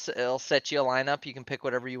set you a lineup. You can pick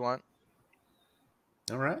whatever you want.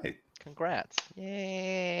 All right. Congrats.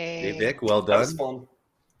 Yay. Hey, Vic, well done. That was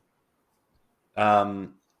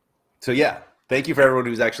fun. So, yeah, thank you for everyone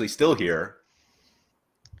who's actually still here.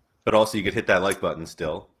 But also, you could hit that like button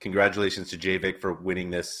still. Congratulations to J-Vic for winning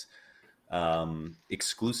this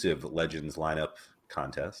exclusive Legends lineup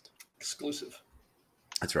contest. Exclusive.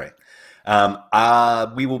 That's right.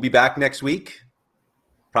 We will be back next week,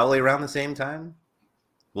 probably around the same time.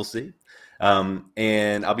 We'll see.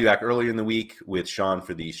 And I'll be back earlier in the week with Sean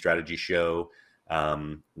for the strategy show.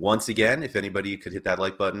 Once again, if anybody could hit that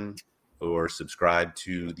like button or subscribe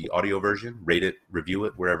to the audio version, rate it, review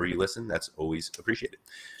it wherever you listen, that's always appreciated.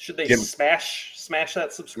 Should they smash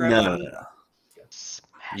that subscribe button? No.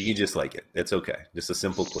 You can just like it. It's okay. Just a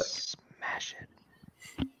simple click. Smash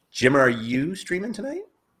it. Jim, are you streaming tonight?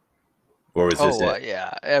 Or is this it?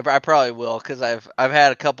 Yeah. I probably will, because I've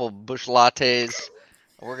had a couple bush lattes.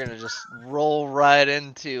 We're going to just roll right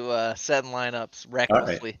into setting lineups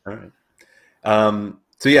recklessly. All right.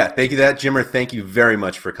 So, yeah, thank you for that. Jimmer, thank you very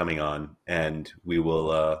much for coming on, and we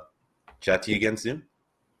will chat to you again soon.